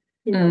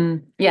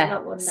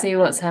 See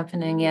what's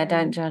happening.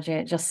 Don't judge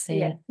it, just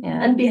see.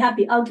 And be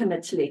happy.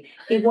 Ultimately,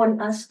 he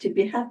wants us to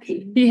be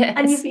happy.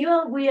 And if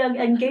we are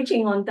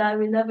engaging on that,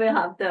 we never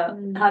have the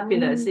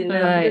happiness,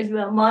 because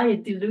our mind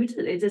is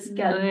deluded. It just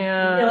can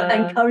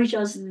encourage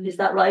us. Is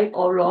that right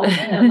or wrong?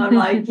 Am I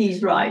right?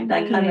 He's right.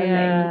 That kind of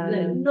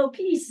thing. No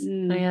peace.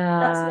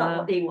 That's not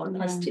what they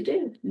want us to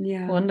do.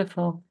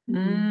 Wonderful.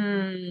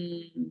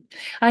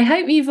 I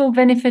hope you've all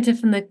benefited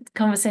from the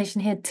conversation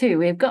here too.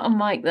 We've got a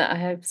mic that I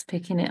hope is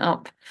picking it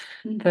up.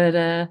 But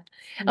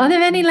are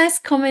there any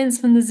last comments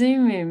from the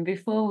Zoom room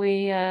before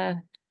we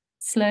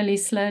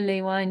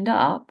slowly wind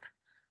up?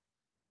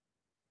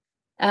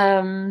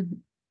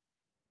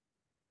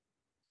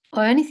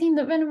 Or anything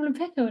that Venerable and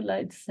Pekka would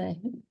like to say?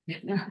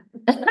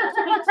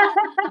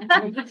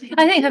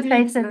 I think her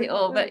face says it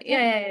all, but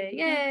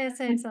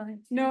say something.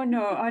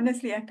 No,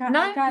 honestly, I can't.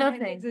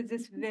 Nothing. It's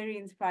just very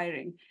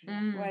inspiring.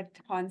 What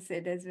Hans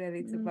said as well.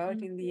 It's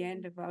about, in the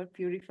end, about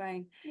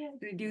purifying,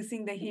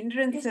 reducing the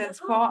hindrances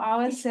for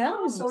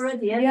ourselves.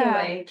 Already,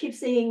 anyway. Keep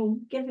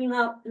saying, giving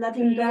up,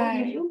 letting go.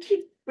 If you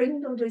keep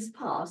bringing all this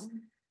past,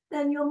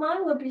 then your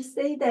mind will be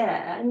stay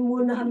there and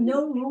will have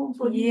no room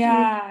for you to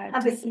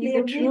have a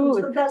clear view.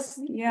 So let's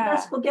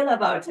forget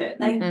about it.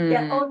 Like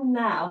get on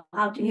now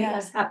how to make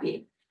us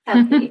happy.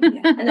 happy,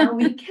 and now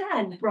we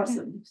can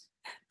blossom.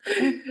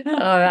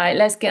 All right,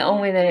 let's get on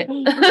with it.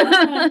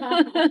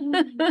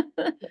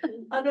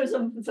 I know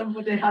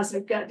somebody has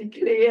to get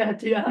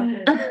declared, you have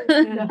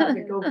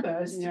to go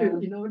first too,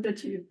 in order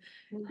to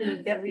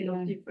get rid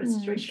of the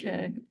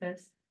frustration.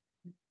 Yes.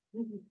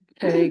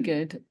 Very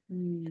good.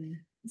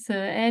 So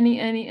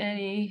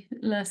any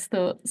last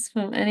thoughts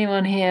from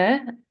anyone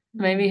here?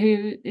 Maybe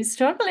who is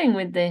struggling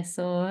with this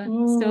or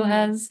still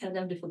has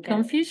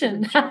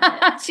confusion.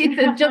 She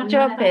said, just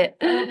drop it.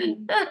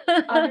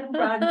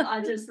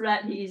 I just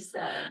read his,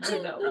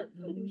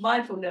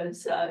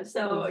 mindfulness.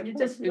 So you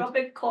just drop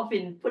a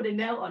coffee and put a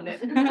nail on it.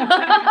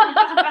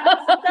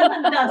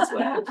 That's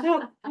well.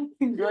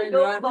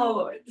 Go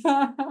forward.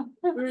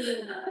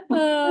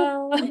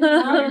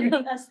 You need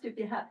us to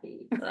be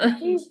happy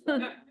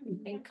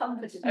and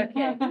comforted.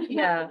 Okay.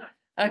 Yeah.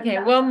 Okay,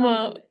 one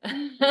more.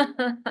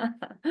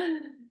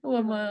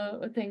 One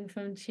more thing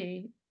from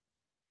Chi.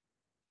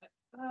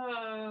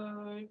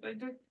 I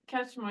do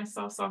catch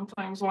myself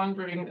sometimes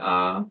wondering,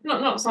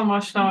 not so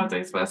much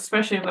nowadays, but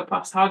especially in the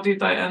past, how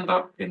did I end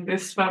up in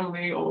this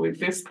family or with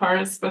this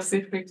parent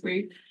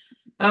specifically?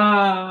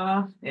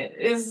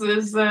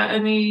 Is there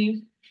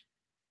any,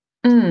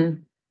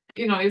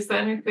 is there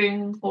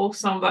anything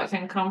wholesome that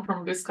can come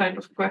from this kind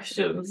of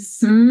questions?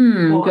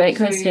 Great actually,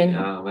 question.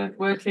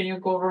 Where can you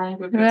go wrong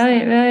with this?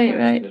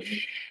 Right.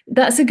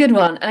 That's a good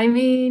one. I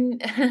mean,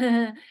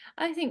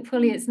 I think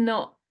fully it's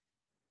not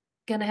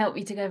going to help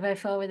you to go very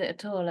far with it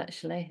at all,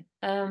 actually.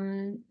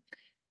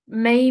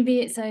 Maybe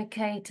it's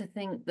okay to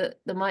think that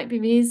there might be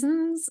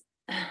reasons,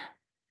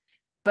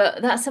 but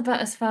that's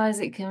about as far as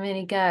it can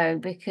really go,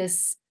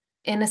 because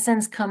in a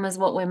sense, karma's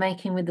what we're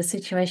making with the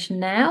situation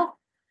now.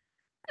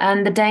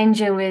 And the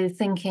danger with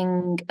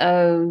thinking,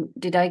 oh,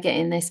 did I get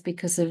in this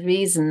because of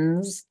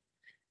reasons,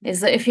 is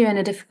that if you're in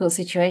a difficult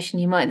situation,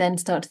 you might then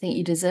start to think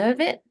you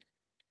deserve it,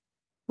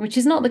 which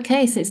is not the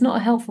case. It's not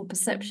a helpful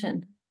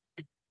perception.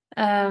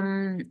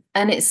 And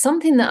it's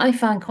something that I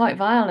found quite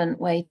violent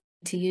way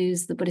to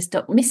use the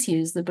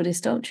misuse the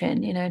Buddhist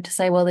doctrine, to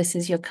say, well, this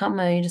is your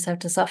karma, you just have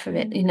to suffer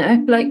it,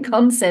 like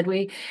Con said,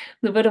 the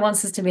Buddha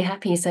wants us to be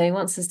happy, so he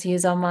wants us to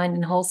use our mind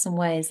in wholesome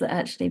ways that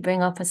actually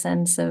bring up a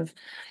sense of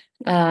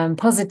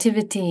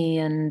positivity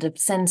and a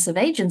sense of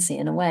agency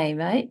in a way,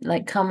 right?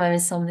 Like karma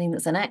is something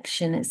that's an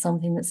action, it's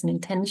something that's an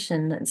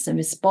intention, that's a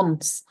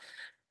response.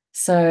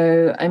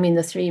 So, I mean,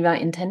 the three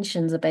right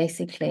intentions are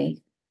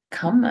basically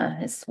karma.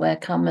 It's where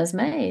karma's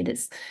made.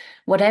 It's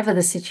whatever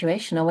the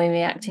situation, are we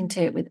reacting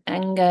to it with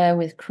anger,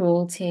 with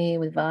cruelty,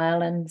 with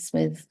violence,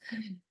 with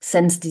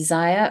sense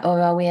desire,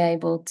 or are we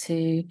able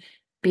to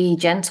be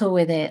gentle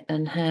with it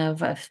and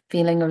have a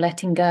feeling of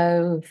letting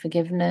go,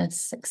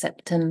 forgiveness,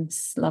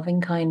 acceptance,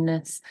 loving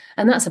kindness?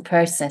 And that's a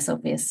process,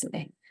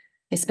 obviously,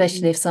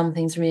 especially if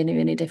something's really,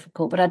 really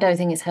difficult. But I don't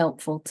think it's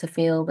helpful to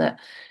feel that,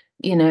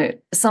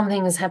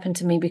 something has happened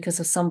to me because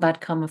of some bad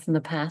karma from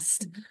the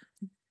past,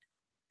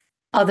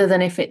 other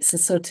than if it's a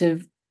sort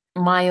of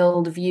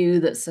mild view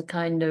that's a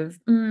kind of,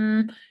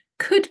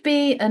 could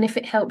be, and if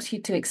it helps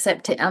you to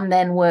accept it and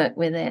then work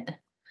with it.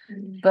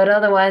 But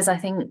otherwise,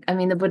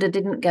 the Buddha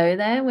didn't go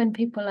there. When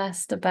people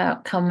asked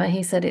about karma,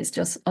 he said it's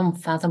just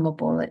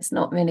unfathomable. It's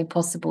not really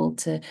possible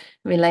to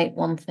relate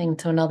one thing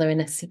to another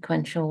in a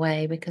sequential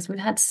way, because we've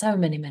had so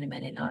many, many,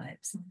 many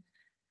lives.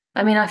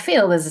 I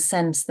feel there's a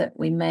sense that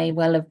we may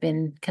well have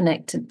been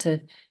connected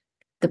to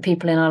the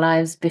people in our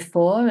lives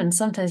before. And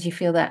sometimes you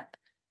feel that,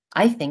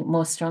 I think,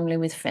 more strongly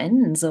with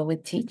friends or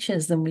with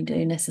teachers than we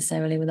do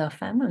necessarily with our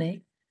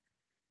family.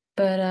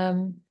 But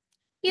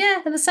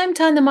at the same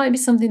time, there might be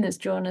something that's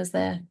drawn us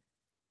there.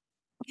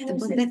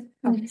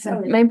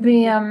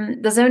 Maybe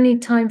there's only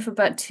time for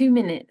about 2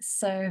 minute,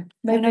 so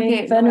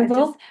maybe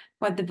Venerable.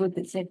 What the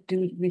Buddha said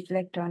to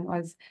reflect on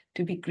was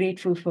to be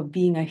grateful for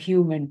being a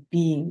human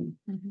being,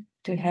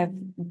 to have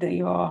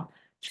your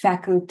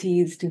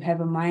faculties, to have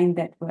a mind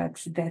that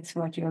works. That's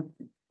what you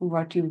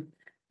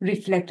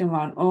reflect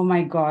on. Oh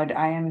my God,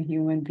 I am a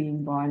human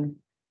being born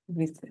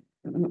with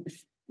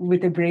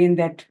a brain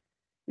that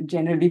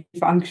generally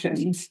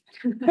functions.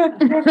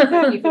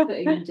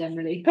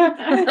 Generally.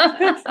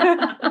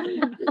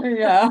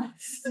 Yeah.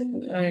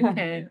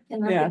 Okay.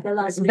 Can I take the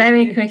last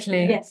Very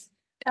quickly. Yes.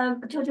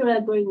 Totally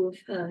agree with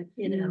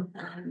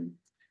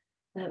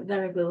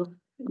Venerable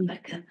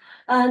Rebecca.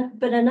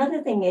 But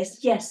another thing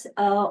is, yes,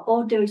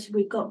 all those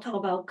we got talk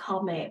about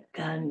karmic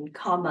and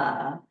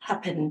karma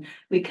happen,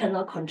 we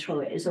cannot control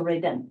it. It's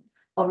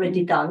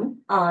already done,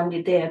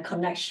 and their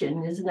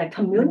connection is like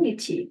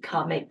community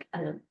karmic.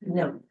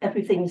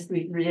 Everything is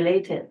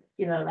related.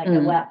 Like a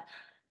web.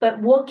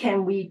 But what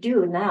can we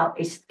do now?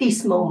 Is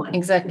this moment.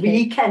 Exactly.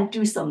 We can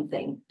do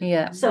something.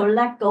 Yeah. So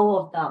let go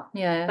of that.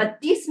 Yeah.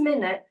 But this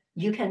minute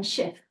you can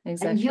shift.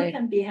 Exactly. And you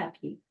can be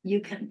happy. You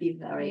can be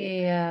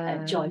very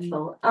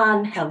joyful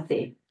and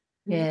healthy.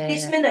 Yeah.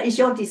 This minute is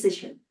your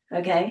decision.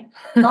 Okay.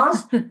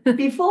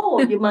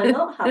 Before you might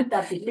not have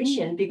that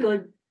decision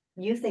because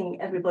you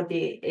think everyone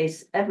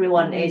is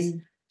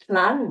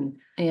plan.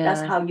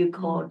 That's Yeah. how you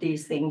call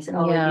these things.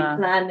 Oh, Yeah. you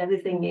plan,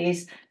 everything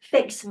is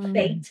fixed,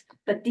 fate.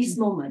 But this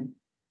moment,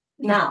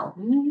 now,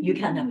 you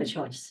can have a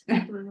choice.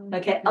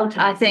 Okay,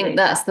 I think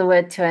that's the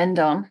word to end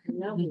on.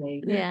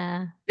 lovely.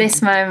 Yeah.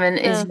 This moment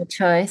is So- your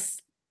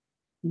choice.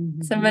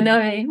 So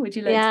Manomi, would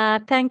you like Yeah,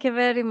 thank you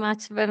very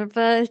much,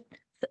 Venerable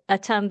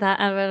Candā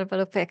and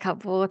Venerable Upekha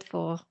both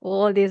for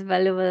all these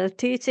valuable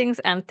teachings.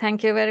 And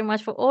thank you very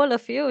much for all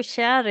of you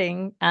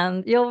sharing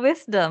and your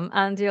wisdom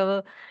and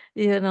your,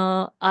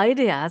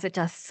 ideas, which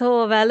are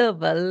so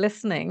valuable,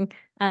 listening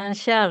and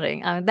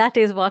sharing. I mean, that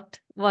is what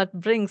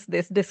brings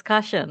this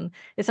discussion.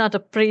 It's not a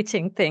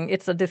preaching thing,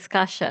 it's a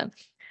discussion.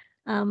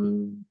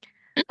 And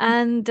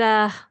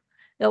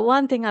the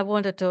one thing I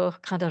wanted to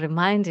kind of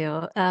remind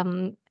you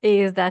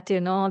is that,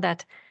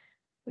 that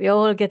we're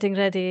all getting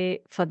ready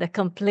for the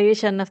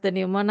completion of the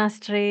new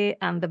monastery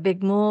and the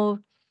big move.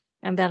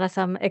 And there are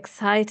some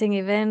exciting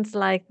events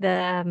like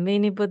the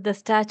mini Buddha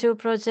statue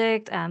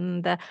project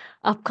and the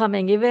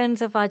upcoming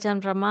events of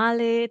Ajahn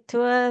Brahmali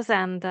tours.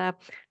 And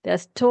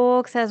there's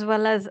talks as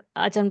well as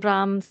Ajahn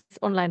Brahm's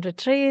online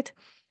retreat.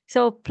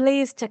 So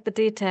please check the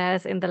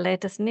details in the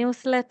latest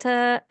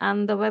newsletter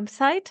and the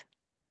website.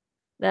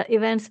 The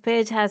events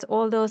page has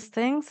all those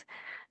things,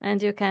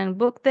 and you can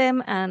book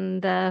them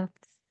and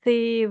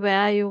see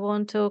where you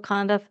want to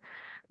kind of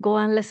go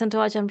and listen to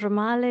Ajahn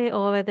Brahmali,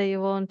 or whether you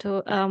want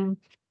to,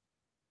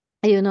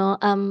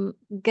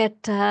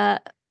 get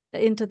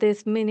into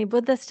this mini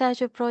Buddha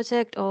statue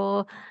project,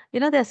 or,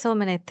 there's so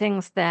many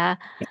things there.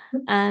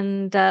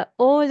 And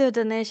all your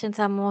donations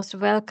are most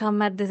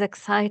welcome at this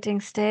exciting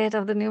state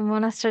of the new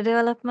monastery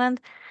development.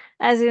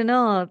 As you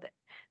know,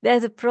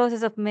 there's a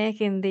process of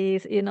making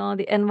these,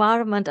 the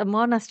environment a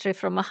monastery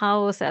from a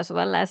house, as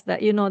well as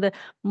the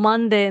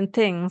mundane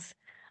things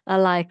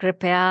like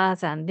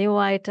repairs and new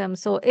items.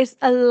 So it's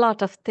a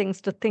lot of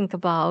things to think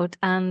about,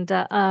 and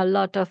a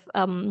lot of,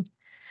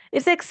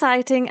 it's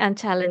exciting and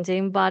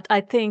challenging, but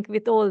I think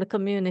with all the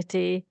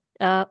community,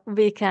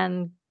 we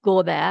can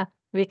go there,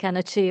 we can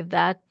achieve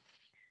that.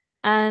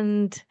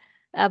 And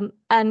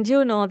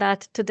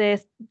that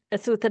today's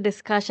Sutta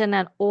discussion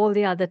and all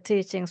the other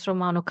teachings from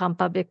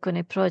Anukampa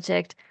Bhikkhuni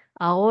Project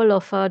are all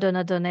offered on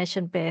a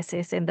donation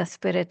basis in the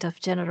spirit of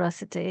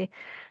generosity.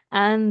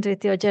 And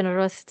with your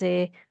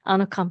generosity,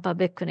 Anukampa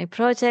Bhikkhuni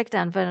Project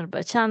and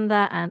Venerable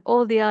Candā and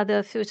all the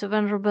other future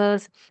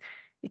Venerables,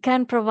 you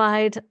can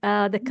provide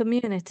the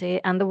community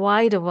and the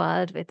wider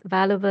world with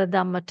valuable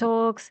Dhamma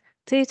talks,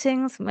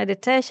 teachings,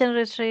 meditation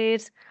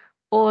retreats,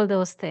 all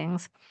those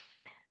things.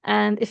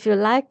 And if you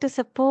like to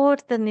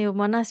support the new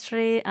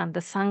monastery and the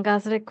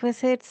Sangha's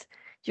requisites,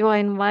 you are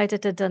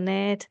invited to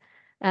donate.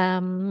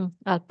 I'll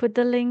put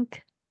the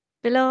link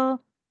below.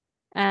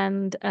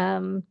 And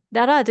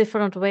there are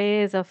different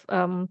ways of,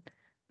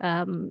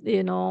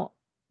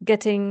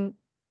 getting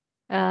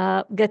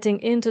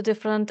into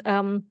different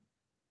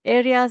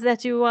areas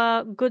that you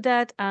are good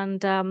at.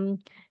 And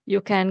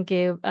you can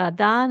give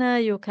dana,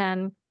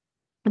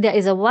 there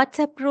is a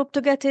WhatsApp group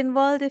to get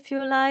involved if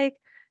you like.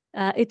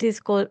 It is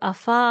called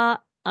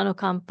AFA,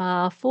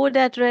 Anukampa Food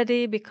at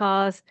Ready,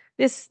 because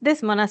this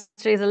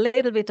monastery is a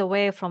little bit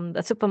away from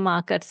the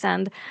supermarkets,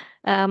 and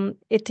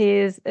it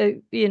is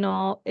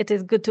it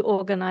is good to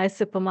organize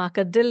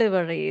supermarket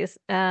deliveries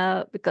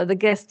because the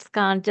guests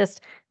can't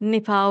just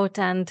nip out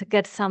and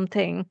get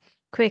something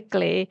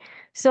quickly.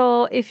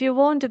 So if you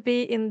want to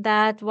be in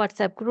that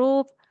WhatsApp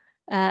group,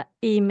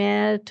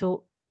 email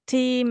to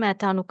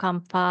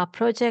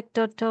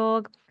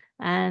team@anukampaproject.org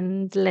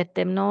and let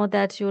them know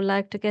that you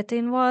like to get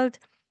involved,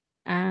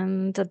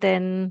 and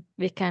then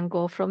we can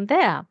go from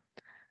there.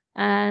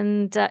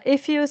 And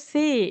if you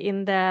see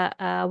in the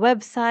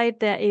website,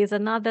 there is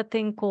another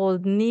thing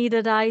called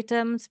needed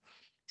items.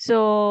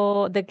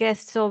 So the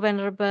guests or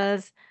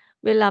venerables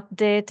will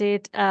update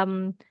it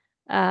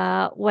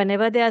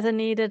whenever there's a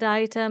needed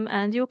item,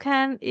 and you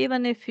can,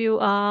 even if you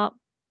are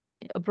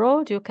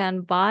abroad, you can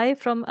buy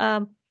from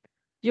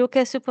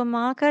UK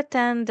supermarket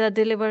and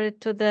deliver it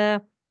to the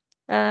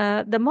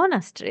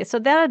monastery. So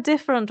there are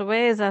different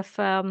ways of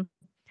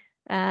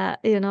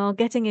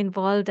getting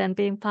involved and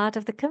being part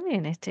of the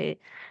community.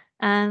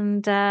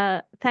 And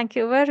thank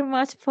you very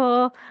much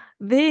for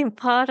being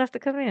part of the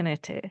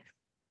community.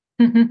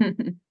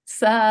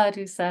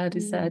 Sadhu, sadhu,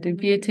 sadhu.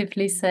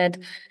 Beautifully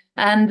said.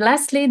 And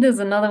lastly, there's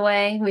another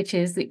way, which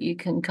is that you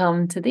can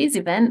come to these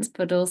events,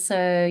 but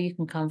also you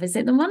can come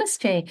visit the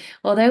monastery.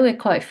 Although we're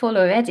quite full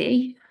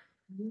already,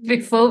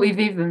 before we've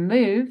even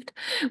moved,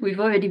 we've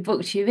already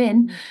booked you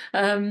in.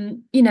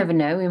 You never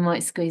know, we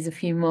might squeeze a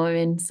few more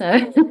in,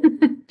 so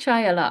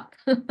try your luck.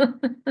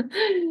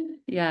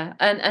 Yeah,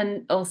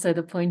 and also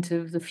the point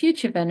of the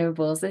future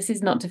venerables, this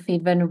is not to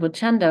feed Venerable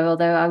Candā,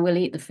 although I will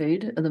eat the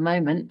food at the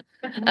moment.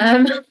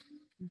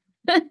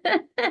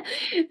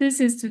 This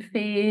is to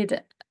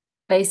feed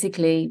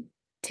basically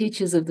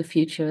teachers of the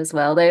future as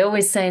well. They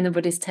always say in the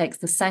Buddhist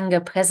text, the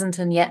Sangha present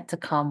and yet to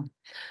come.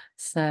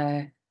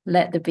 So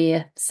let there be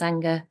a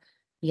Sangha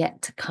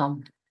yet to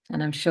come,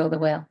 and I'm sure there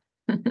will.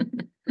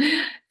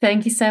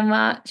 Thank you so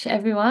much,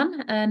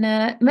 everyone.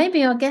 And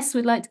maybe our guests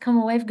would like to come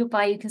and wave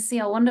goodbye. You can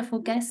see our wonderful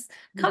guests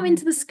come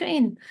into the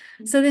screen.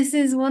 So this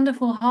is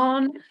wonderful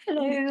Han,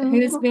 Hello.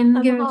 who's been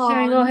I'm sharing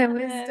all her Han.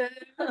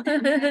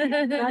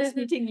 wisdom. Nice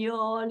meeting you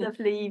all.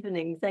 Lovely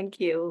evening. Thank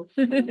you.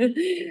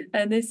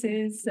 And this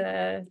is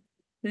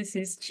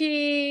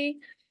Chi,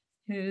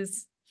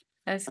 who's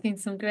asking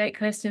some great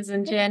questions,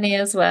 and Jenny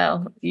as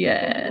well.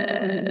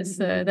 Yeah,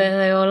 so there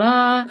they all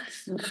are.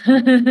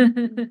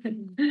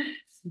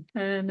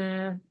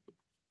 And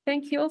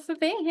thank you all for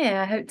being here.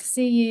 I hope to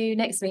see you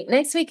next week.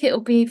 Next week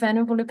it'll be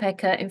Venerable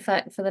Upeka, in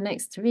fact, for the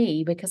next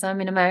 3, because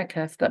I'm in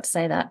America. I forgot to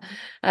say that.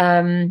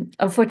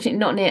 Unfortunately,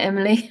 not near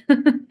Emily,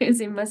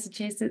 who's in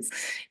Massachusetts.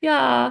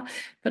 Yeah,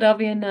 but I'll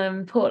be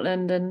in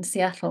Portland and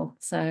Seattle.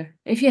 So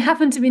if you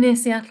happen to be near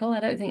Seattle, I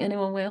don't think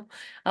anyone will,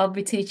 I'll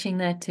be teaching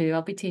there too.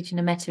 I'll be teaching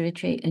a metta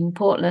retreat in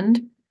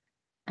Portland,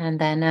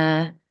 and then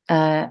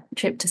a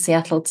trip to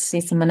Seattle to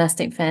see some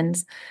monastic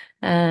friends,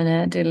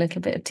 and do a little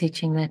bit of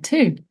teaching there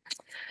too.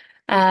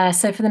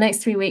 So for the next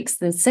 3 weeks,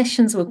 the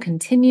sessions will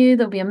continue.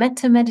 There'll be a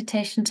metta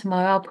meditation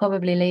tomorrow. I'll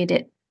probably lead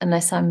it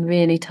unless I'm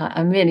really tired.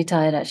 I'm really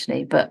tired,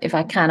 actually, but if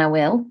I can, I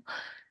will.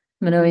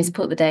 I'm going to always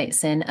put the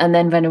dates in, and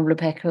then Venerable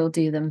Upeka will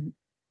do them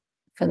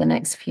for the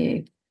next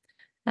few.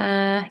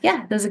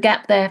 Yeah, there's a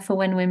gap there for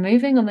when we're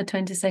moving on the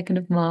 22nd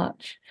of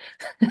March.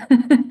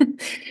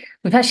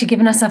 We've actually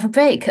given ourselves a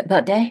break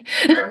that day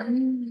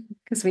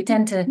because we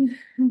tend to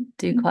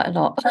do quite a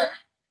lot.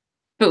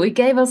 But we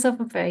gave ourselves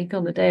a break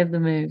on the day of the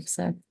move.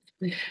 So,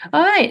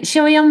 all right,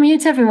 shall we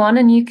unmute everyone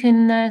and you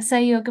can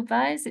say your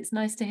goodbyes? It's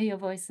nice to hear your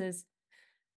voices.